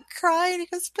kept crying. He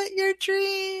goes, "But your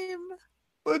dream."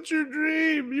 What's your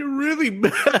dream? You're really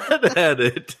bad at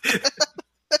it.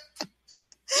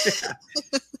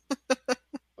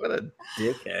 What a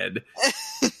dickhead.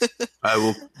 I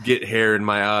will get hair in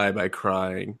my eye by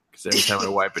crying, because every time I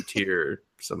wipe a tear,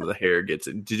 some of the hair gets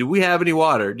in. Do we have any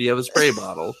water? Do you have a spray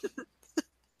bottle?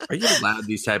 Are you allowed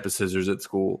these type of scissors at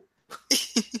school? Are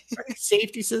these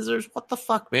safety scissors? What the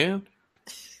fuck, man?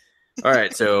 All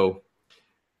right, so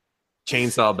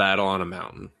chainsaw battle on a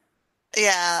mountain.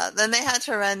 Yeah, then they had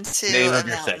to run to name of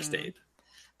your sex tape.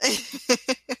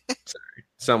 Sorry,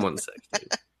 someone's sex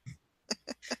tape.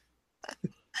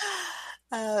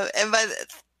 And I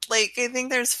think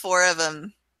there's 4 of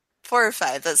them, 4 or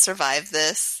 5 that survived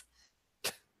this.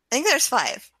 I think there's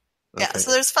 5. Okay. Yeah,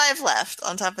 so there's 5 left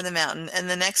on top of the mountain, and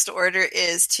the next order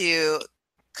is to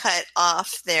cut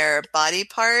off their body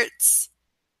parts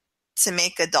to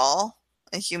make a doll.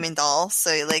 A human doll.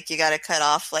 So, you got to cut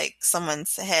off,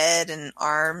 someone's head and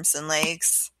arms and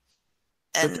legs.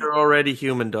 But they're already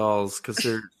human dolls because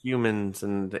they're humans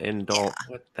and doll.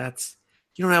 Yeah.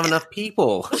 You don't have enough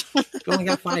people. You only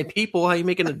got 5 people. How are you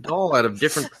making a doll out of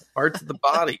different parts of the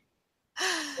body?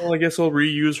 Well, I guess I'll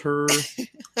reuse her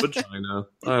vagina.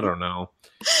 I don't know.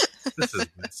 This is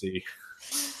messy.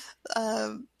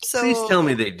 Please tell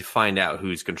me they find out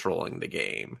who's controlling the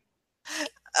game.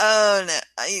 Oh no!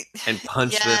 And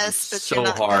punch them so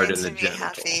hard in the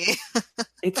genital.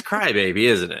 It's Crybaby,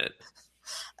 isn't it?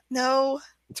 No.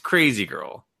 It's Crazy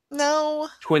Girl. No.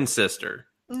 Twin Sister.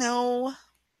 No.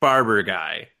 Barber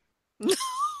Guy.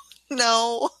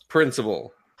 No.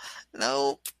 Principal.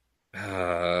 Nope.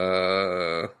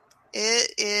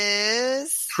 It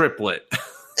is Triplet.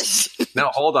 Now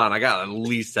hold on, I got at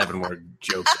least 7 more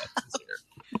joke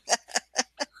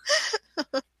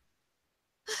here.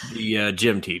 The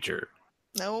gym teacher.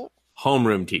 Nope.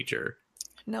 Homeroom teacher.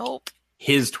 Nope.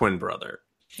 His twin brother.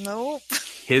 Nope.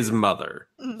 His mother.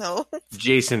 Nope.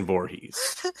 Jason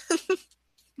Voorhees.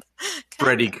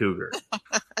 Freddy Cougar.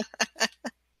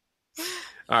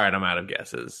 All right, I'm out of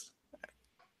guesses.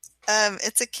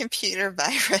 It's a computer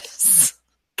virus.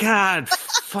 God,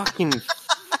 fucking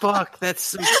fuck. That's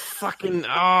so fucking.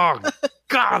 Oh,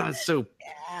 God, that's so.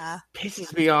 Yeah.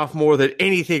 Pisses me off more than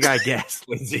anything I guessed,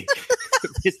 Lindsay.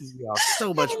 It pisses me off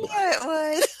so much more. Yeah, it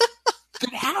would.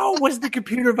 But how was the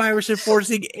computer virus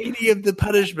enforcing any of the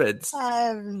punishments? I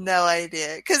have no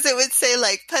idea. Because it would say,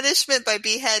 like, punishment by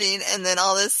beheading, and then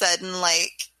all of a sudden,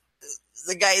 like,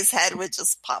 the guy's head would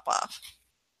just pop off.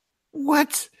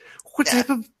 What? What type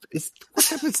of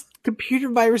computer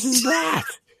virus is that?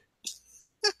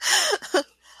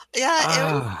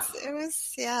 Yeah, it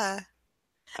was, yeah.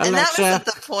 And Alexa. that was at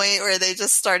the point where they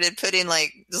just started putting,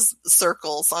 like, just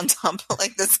circles on top of,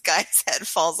 like, this guy's head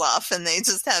falls off, and they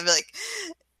just have, like,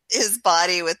 his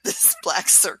body with this black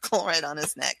circle right on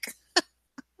his neck.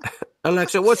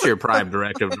 Alexa, what's your prime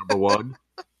directive number 1?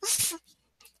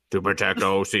 To protect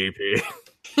OCP.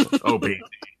 OPC.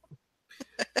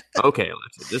 Okay,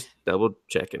 Alexa, just double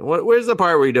checking. Where's the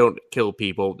part where you don't kill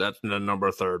people? That's the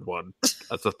number 3rd one.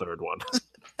 That's the 3rd one.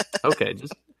 Okay,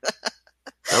 just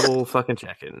double fucking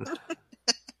checking.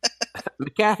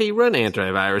 Kathy, run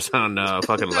antivirus on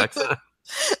fucking Alexa.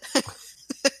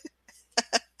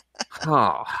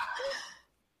 Oh.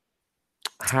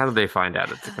 How do they find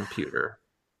out it's a computer?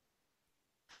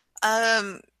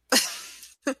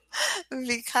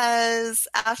 Because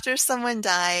after someone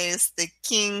dies, the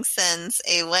king sends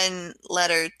a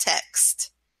 1-letter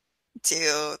text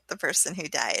to the person who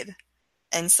died.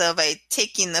 And so by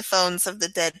taking the phones of the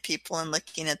dead people and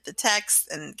looking at the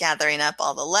text and gathering up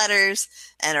all the letters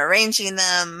and arranging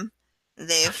them,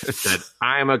 they've said,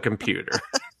 I'm a computer.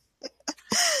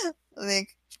 They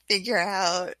figure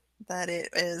out that it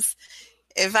was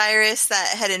a virus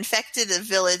that had infected a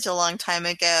village a long time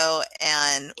ago,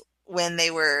 and when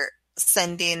they were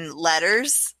sending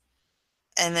letters,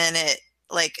 and then it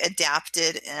like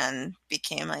adapted and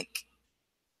became like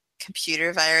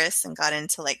computer virus and got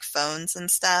into like phones and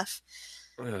stuff.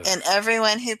 Ugh. And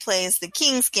everyone who plays the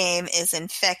King's Game is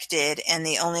infected, and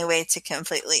the only way to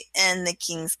completely end the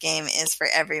King's Game is for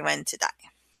everyone to die.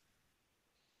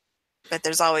 But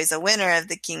there's always a winner of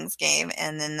the King's Game,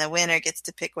 and then the winner gets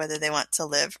to pick whether they want to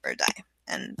live or die.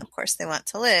 And of course they want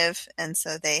to live, and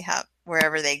so they have,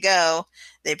 wherever they go,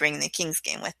 they bring the King's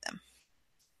Game with them.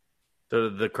 So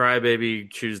did the crybaby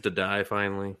choose to die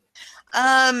finally? He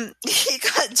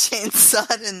got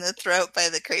chainsawed in the throat by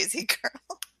the crazy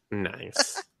girl.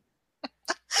 Nice.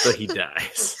 So he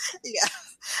dies. Yeah.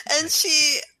 And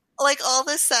she, like, all of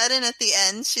a sudden at the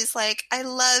end, she's like, I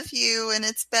love you, and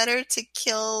it's better to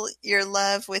kill your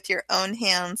love with your own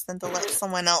hands than to let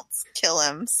someone else kill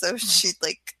him. So she,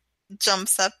 like,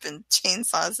 jumps up and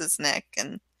chainsaws his neck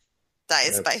and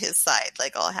dies by his side,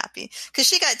 like, all happy. Because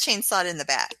she got chainsawed in the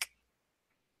back.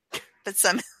 But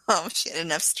somehow she had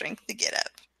enough strength to get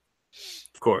up.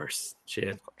 Of course. She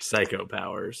had psycho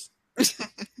powers.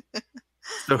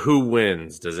 So who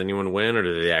wins? Does anyone win, or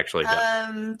do they actually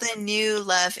die? The new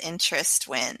love interest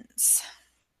wins.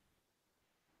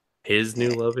 His new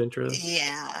love interest?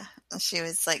 Yeah. She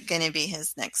was, like, going to be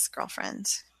his next girlfriend,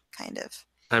 kind of.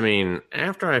 I mean,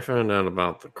 after I found out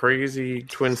about the crazy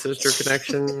twin sister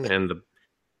connection and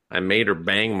I made her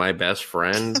bang my best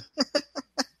friend,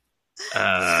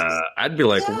 I'd be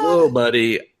like, whoa,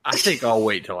 buddy, I think I'll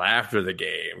wait till after the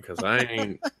game, because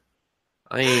I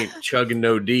ain't chugging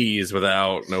no D's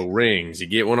without no rings. You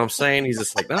get what I'm saying? He's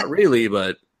just like, not really,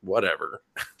 but whatever.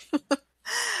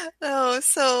 No,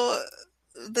 so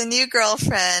the new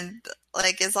girlfriend,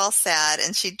 like, is all sad,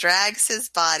 and she drags his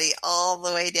body all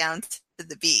the way down to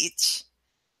the beach.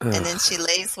 And then she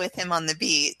lays with him on the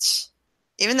beach,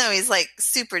 Even though he's like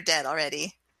super dead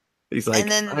already. He's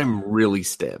like, I'm really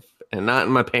stiff. And not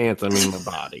in my pants, I mean my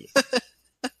body.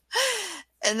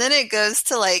 And then it goes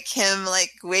to like him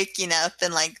like waking up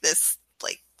in like this,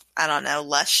 like, I don't know,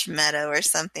 lush meadow or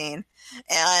something.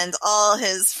 And all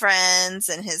his friends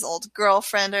and his old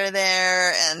girlfriend are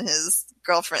there and his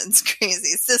girlfriend's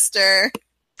crazy sister.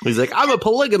 He's like, I'm a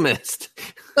polygamist.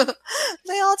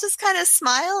 They all just kind of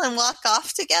smile and walk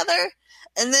off together.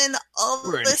 And then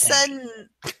all of a sudden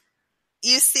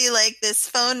you see like this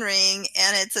phone ring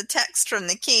and it's a text from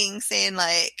the king saying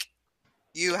like,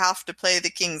 you have to play the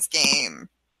king's game.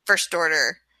 First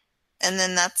order. And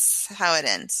then that's how it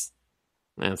ends.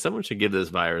 Man, someone should give this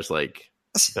virus like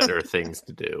better things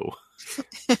to do.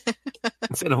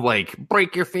 Instead of like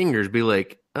break your fingers, be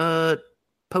like,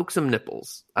 poke some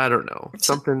nipples. I don't know.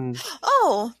 Something.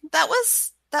 Oh, that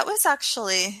was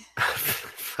actually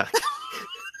that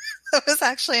was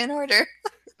actually in order.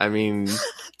 I mean,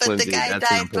 but Lindsay, the guy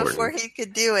died before he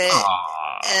could do it.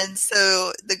 Aww. And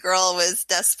so the girl was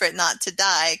desperate not to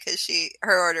die because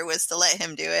her order was to let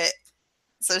him do it.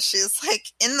 So she's like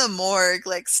in the morgue,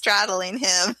 like straddling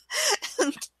him,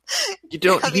 and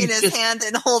having his hand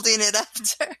and holding it up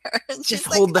to her. And just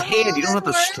hold the hand. You don't have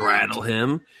to straddle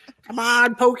him. Come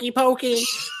on, pokey.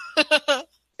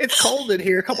 It's cold in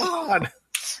here. Come on.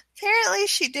 Apparently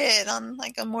she did on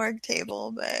like a morgue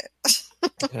table, but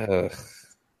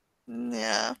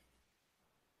yeah.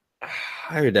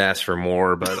 I would ask for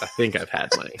more, but I think I've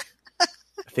had my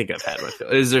fill.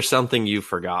 Is there something you've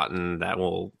forgotten that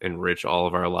will enrich all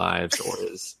of our lives, or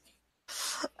is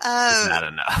that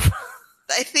enough?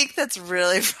 I think that's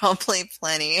really probably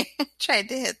plenty. Tried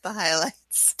to hit the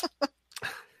highlights.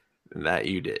 That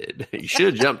you did. You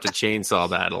should have jumped to Chainsaw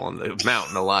Battle on the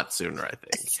mountain a lot sooner, I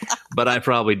think. But I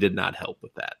probably did not help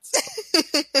with that. So.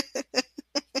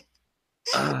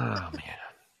 Oh man.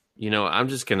 You know, I'm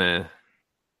just gonna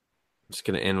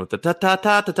end with the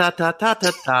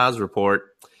ta's report.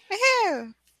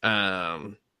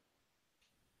 I'll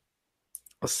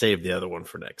save the other one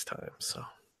for next time. So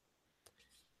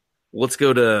let's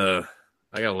go to.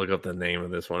 I gotta look up the name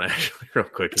of this one actually real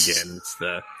quick again. It's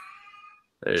the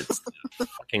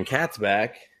fucking cat's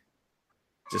back.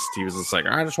 He was just like,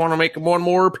 I just want to make one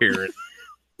more appearance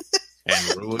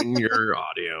and ruin your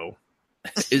audio.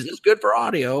 Is this good for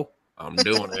audio? I'm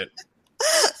doing it.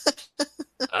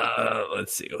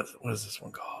 Let's see. What is this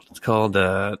one called? It's called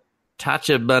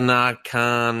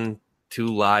Tachibanakan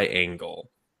Tulai Angle.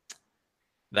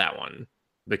 That one.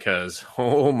 Because,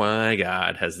 oh my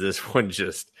God, has this one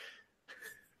just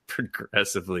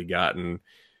progressively gotten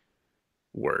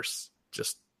worse.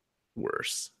 Just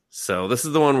worse. So this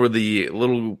is the one where the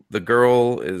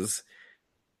girl is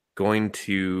going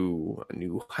to a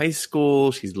new high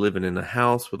school. She's living in a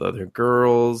house with other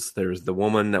girls. There's the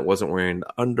woman that wasn't wearing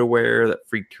the underwear that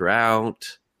freaked her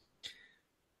out.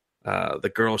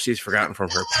 The girl she's forgotten from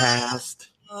her past.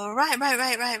 Oh, right.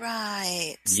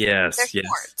 Yes, They're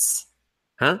shorts.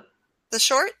 Huh? The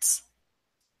shorts?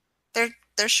 They're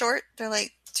short. They're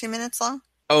like 2 minutes long.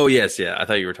 Oh, yes, yeah. I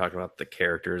thought you were talking about the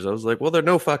characters. I was like, well, they're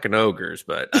no fucking ogres,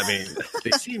 but I mean,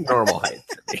 they seem normal height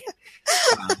to me.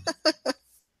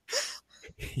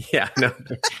 Yeah, no,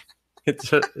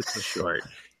 it's a short.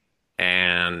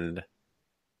 And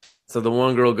so the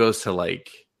one girl goes to like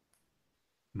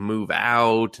move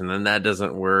out, and then that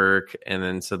doesn't work.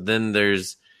 And then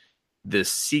there's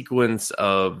this sequence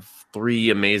of 3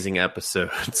 amazing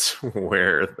episodes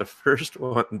where the first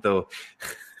one, though,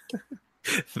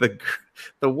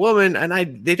 the woman,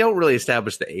 and they don't really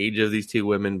establish the age of these 2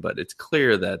 women, but it's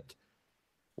clear that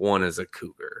one is a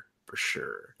cougar for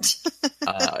sure.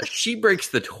 She breaks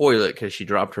the toilet because she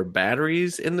dropped her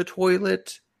batteries in the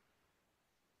toilet.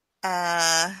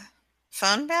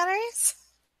 Phone batteries?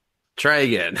 Try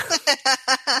again.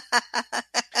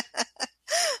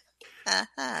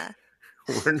 Uh-huh.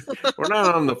 We're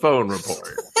not on the phone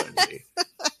report.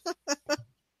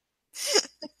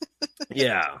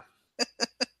 Yeah.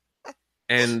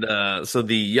 And so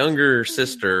the younger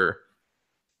sister,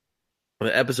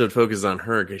 the episode focuses on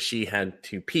her because she had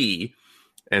to pee.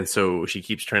 And so she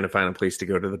keeps trying to find a place to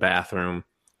go to the bathroom.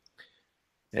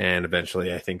 And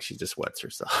eventually I think she just wets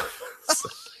herself.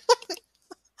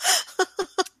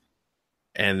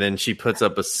 And then she puts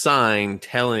up a sign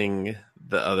telling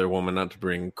the other woman not to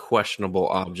bring questionable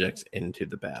objects into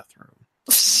the bathroom.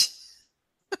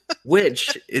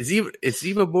 Which is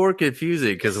even more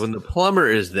confusing because when the plumber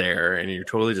is there and you're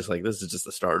totally just like, this is just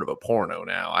the start of a porno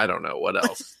now. I don't know what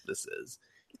else this is.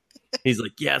 He's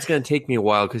like, yeah, it's going to take me a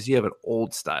while because you have an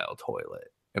old style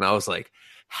toilet. And I was like,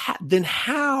 then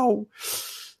how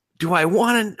do I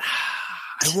want to...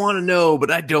 I want to know,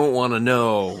 but I don't want to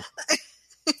know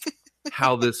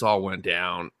how this all went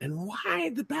down and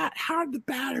why how did the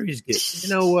batteries get? You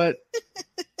know what?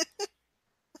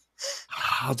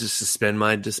 I'll just suspend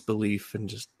my disbelief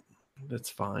and that's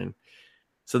fine.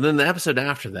 So then the episode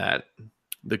after that,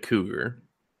 the cougar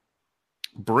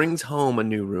brings home a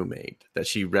new roommate that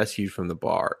she rescued from the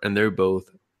bar, and they're both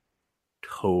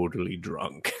totally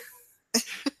drunk.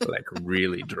 Like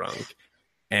really drunk.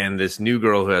 And this new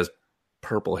girl who has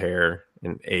purple hair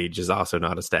and age is also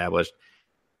not established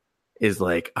is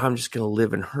like, I'm just gonna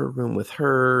live in her room with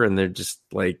her, and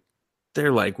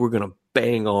they're like, we're gonna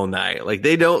bang all night. Like,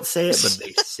 they don't say it, but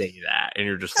they say that, and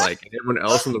you're just like, and everyone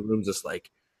else in the room's just like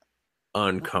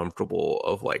uncomfortable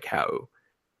of like how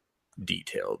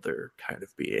detailed they're kind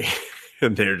of being.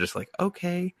 And they're just like,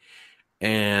 okay.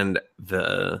 And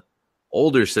the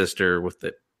older sister with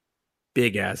the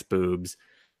big ass boobs,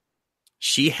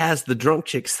 she has the drunk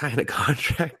chick sign a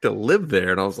contract to live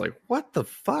there, and I was like, what the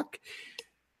fuck?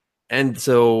 And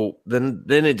so then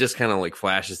it just kind of like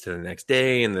flashes to the next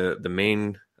day, and the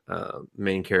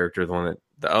main character, the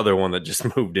other one that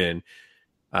just moved in,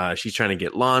 she's trying to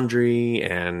get laundry,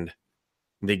 and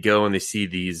they go and they see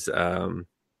these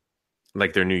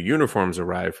like their new uniforms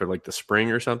arrive for like the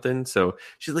spring or something. So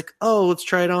she's like, oh, let's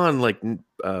try it on. Like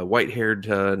white-haired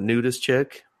nudist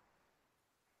chick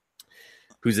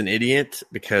who's an idiot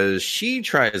because she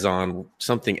tries on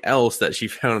something else that she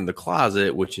found in the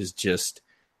closet, which is just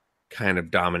kind of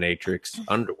dominatrix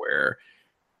underwear,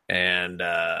 and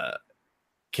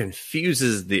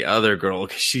confuses the other girl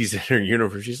because she's in her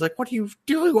uniform. She's like, what are you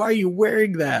doing? Why are you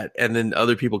wearing that? And then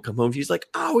other people come home. She's like,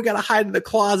 oh, we got to hide in the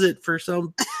closet for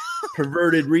some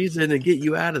perverted reason and get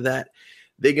you out of that.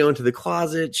 They go into the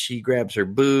closet. She grabs her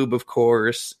boob, of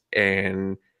course,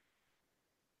 and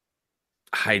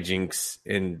hijinks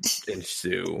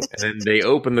ensue. And then they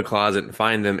open the closet and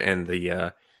find them, and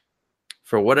the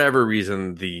for whatever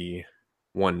reason, the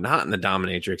one not in the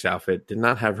dominatrix outfit did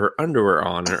not have her underwear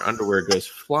on. Her underwear goes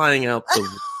flying out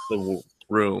the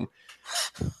room.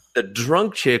 The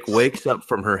drunk chick wakes up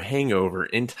from her hangover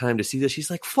in time to see this. She's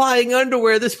like, flying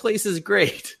underwear, this place is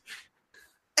great.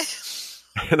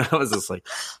 And I was just like,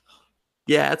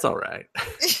 yeah, it's all right.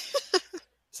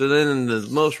 So then in the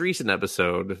most recent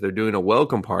episode, they're doing a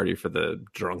welcome party for the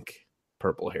drunk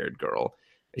purple-haired girl.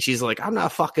 And she's like, I'm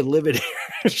not fucking living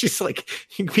here. She's like,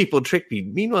 you people tricked me.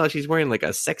 Meanwhile, she's wearing like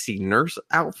a sexy nurse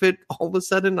outfit all of a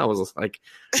sudden. I was just like,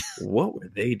 what were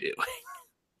they doing?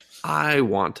 I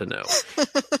want to know.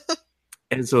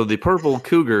 And so the purple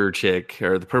cougar chick,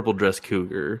 or the purple dress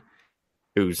cougar,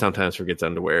 who sometimes forgets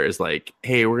underwear, is like,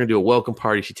 hey, we're going to do a welcome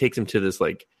party. She takes him to this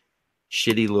like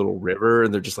shitty little river,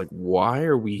 and they're just like, why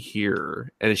are we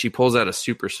here? And then she pulls out a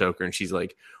super soaker, and she's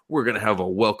like, we're going to have a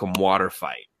welcome water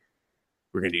fight.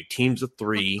 We're going to do teams of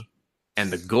 3,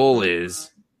 and the goal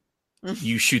is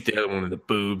you shoot the other one in the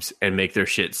boobs and make their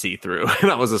shit see-through. And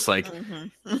I was just like,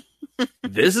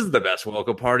 this is the best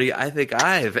welcome party I think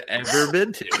I've ever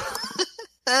been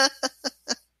to.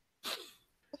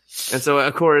 And so,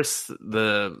 of course,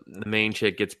 the main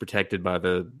chick gets protected by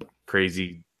the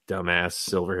crazy, dumbass,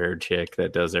 silver-haired chick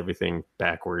that does everything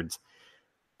backwards.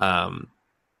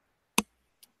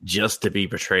 Just to be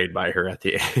betrayed by her at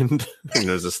the end. And it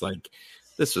was just like,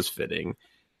 this was fitting.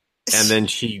 And then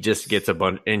she just gets a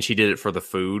bunch, and she did it for the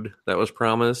food that was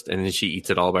promised, and then she eats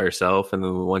it all by herself. And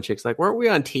then the one chick's like, weren't we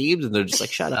on teams? And they're just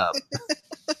like, shut up.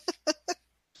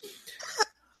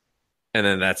 And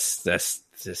then that's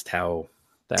just how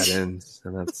that ends.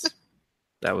 And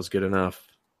that was good enough.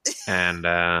 And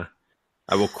I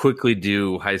will quickly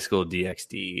do High School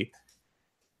DxD,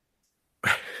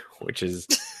 which is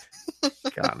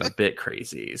gotten a bit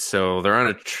crazy. So they're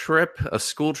on a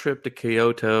school trip to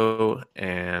Kyoto,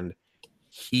 and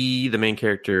the main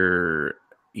character,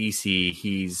 EC,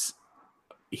 he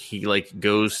like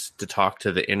goes to talk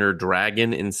to the inner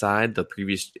dragon inside. The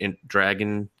previous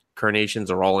dragon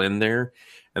carnations are all in there,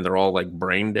 and they're all like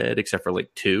brain dead except for like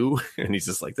 2. And he's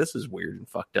just like, this is weird and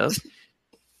fucked up.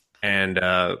 And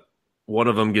one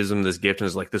of them gives him this gift and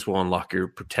is like, this will unlock your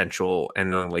potential.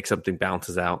 And then like something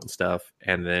bounces out and stuff.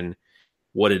 And then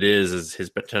what it is his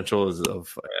potential is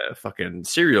of a fucking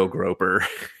serial groper,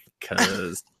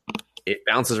 because it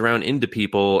bounces around into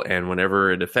people, and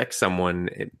whenever it affects someone,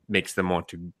 it makes them want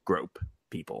to grope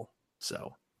people.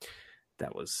 So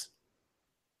that was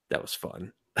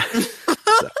fun.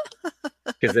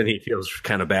 Because then he feels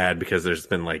kind of bad because there's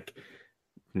been like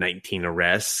 19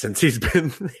 arrests since he's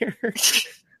been there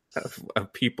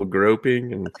of people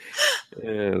groping, and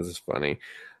it was funny.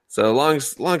 So long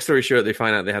story short, they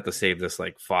find out they have to save this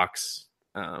like fox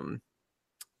or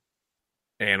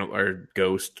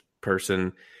ghost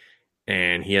person,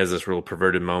 and he has this real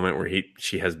perverted moment where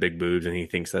she has big boobs, and he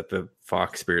thinks that the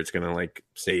fox spirit's gonna like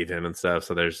save him and stuff.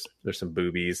 So there's some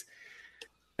boobies,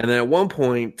 and then at one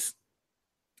point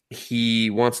he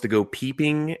wants to go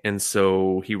peeping, and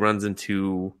so he runs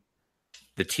into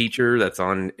the teacher that's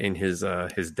in his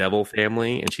devil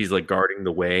family, and she's like guarding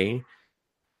the way,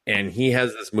 and he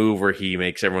has this move where he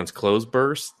makes everyone's clothes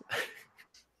burst.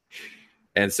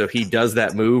 And so he does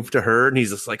that move to her, and he's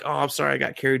just like, "Oh, I'm sorry, I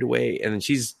got carried away." And then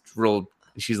she's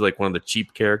like one of the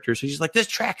cheap characters. So she's like, "This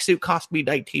tracksuit cost me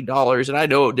 $19, and I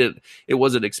know it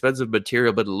wasn't expensive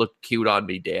material, but it looked cute on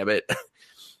me. Damn it!"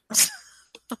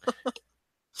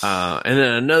 And then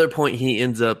at another point, he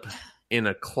ends up in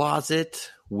a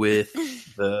closet with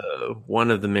one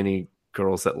of the many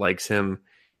girls that likes him,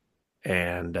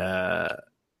 and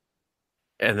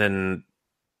then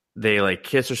they like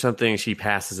kiss or something. She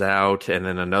passes out, and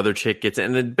then another chick gets in.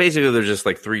 And then basically there's just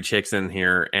like 3 chicks in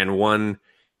here, and one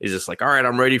is just like, "All right,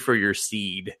 I'm ready for your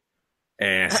seed."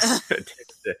 And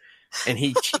and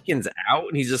he chickens out,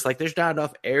 and he's just like, "There's not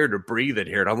enough air to breathe in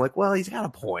here." And I'm like, well, he's got a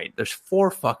point. There's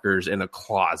 4 fuckers in a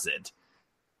closet.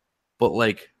 But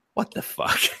like, what the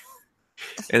fuck?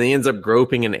 And he ends up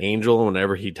groping an angel.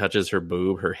 Whenever he touches her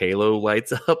boob, her halo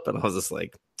lights up. And I was just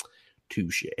like,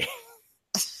 touche.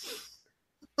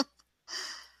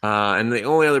 And the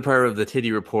only other part of the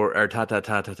titty report, or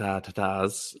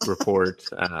ta-ta-ta-ta-ta-ta's report,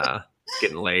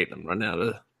 getting late. I'm running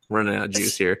out of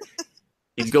juice here.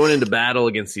 He's going into battle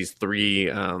against these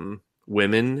 3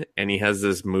 women, and he has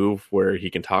this move where he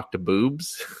can talk to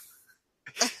boobs,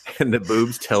 and the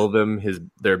boobs tell them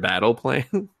their battle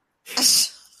plan,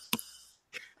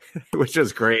 which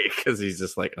is great because he's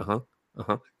just like, and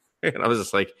I was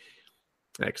just like,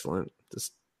 excellent,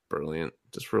 just brilliant,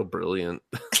 just real brilliant.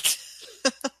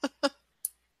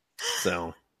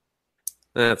 So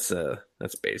that's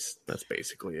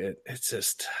basically it.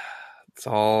 It's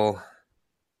all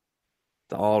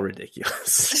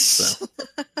ridiculous.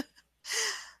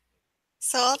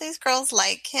 So all these girls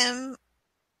like him,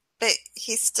 but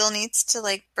he still needs to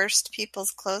like burst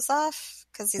people's clothes off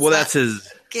because he's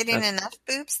getting enough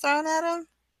boobs thrown at him.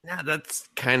 Yeah, that's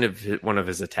kind of one of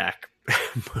his attack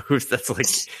moves. That's like,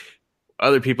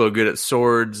 other people are good at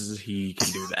swords, he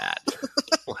can do that.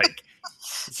 Like,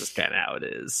 it's just kind of how it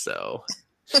is. So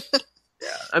yeah,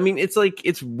 I mean,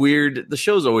 it's weird. The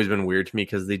show's always been weird to me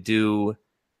because they do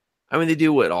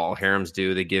what all harems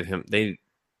do. They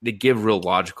give real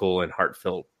logical and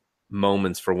heartfelt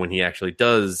moments for when he actually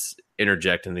does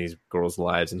interject in these girls'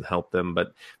 lives and help them,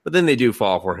 but then they do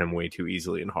fall for him way too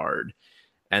easily and hard.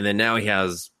 And then now he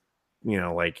has,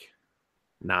 like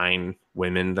 9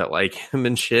 women that like him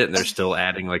and shit, and they're still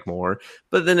adding like more.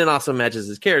 But then it also matches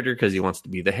his character because he wants to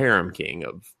be the harem king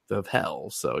of hell.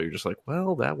 So you're just like,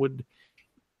 well, that would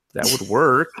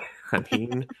work. I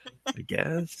mean, I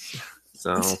guess.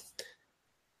 So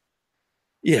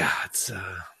yeah,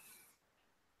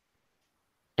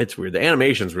 it's weird. The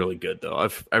animation's really good though.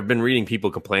 I've been reading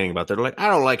people complaining about that. They're like, I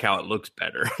don't like how it looks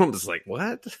better. I'm just like,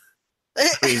 what? I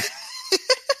mean,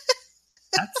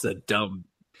 that's a dumb.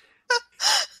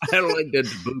 I don't like that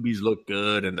the boobies look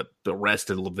good and the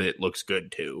rest of it looks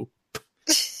good too.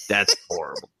 That's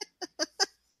horrible.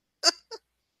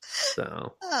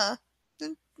 So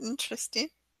interesting.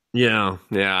 Yeah.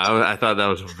 I thought that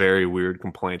was a very weird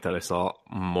complaint that I saw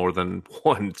more than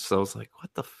once. So I was like,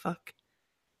 what the fuck?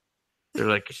 They're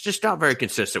like, it's just not very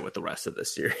consistent with the rest of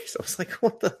this series. I was like,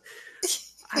 what the?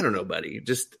 I don't know, buddy.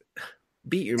 Just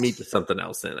beat your meat to something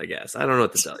else then, I guess. I don't know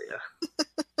what to tell you.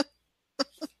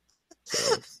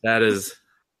 So that is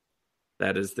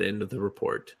the end of the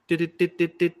report.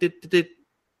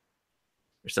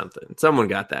 Or something. Someone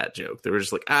got that joke. They were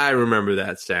just like, I remember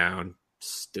that sound.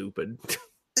 Stupid.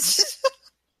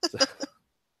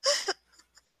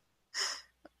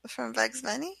 From Bugs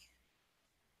Bunny?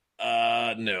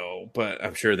 No, but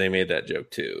I'm sure they made that joke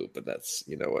too. But that's,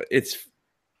 you know what? It's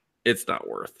not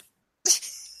worth.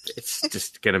 It's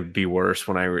just gonna be worse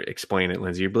when I explain it,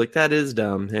 Lindsay. You'll be like, that is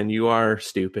dumb, and you are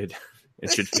stupid,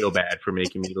 and should feel bad for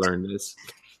making me learn this.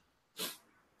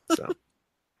 So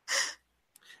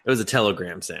it was a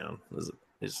telegram sound.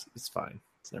 It's fine.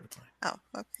 It's never fine.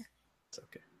 Oh, okay. It's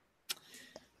okay.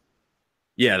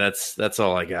 Yeah, that's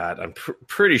all I got. I'm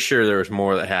pretty sure there was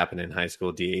more that happened in high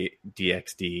school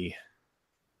DxD.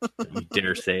 You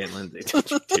dare say it, Lindsay? Don't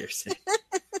you dare say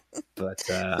it. But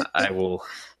I will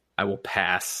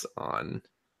pass on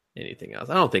anything else.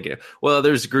 I don't think it. Well,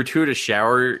 there's gratuitous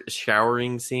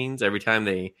showering scenes every time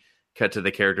they cut to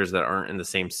the characters that aren't in the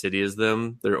same city as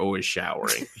them. They're always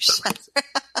showering for some reason.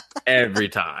 Every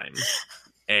time.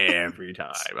 I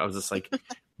was just like,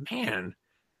 man.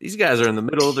 These guys are in the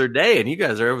middle of their day, and you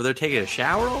guys are over there taking a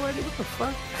shower already? What the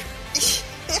fuck?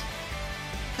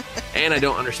 And I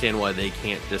don't understand why they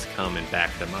can't just come and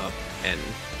back them up and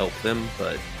help them,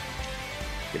 but,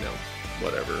 you know,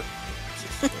 whatever.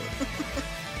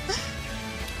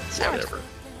 Whatever.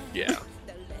 Yeah.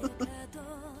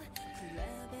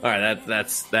 All right,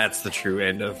 that's the true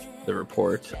end of the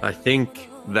report. I think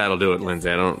that'll do it,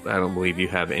 Lindsay. I don't believe you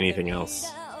have anything else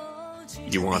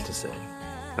you want to say.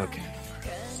 Okay.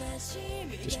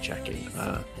 Just checking.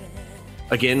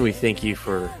 Again, we thank you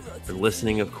for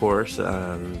listening, of course.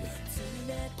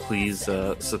 Please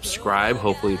subscribe.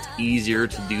 Hopefully it's easier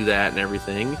to do that and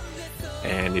everything.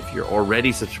 And if you're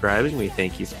already subscribing, we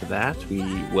thank you for that. We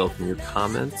welcome your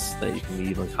comments that you can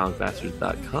leave on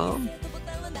comicbastards.com.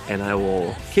 And I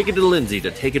will kick it to Lindsay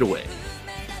to take it away.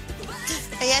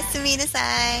 おやすみなさ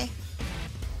い。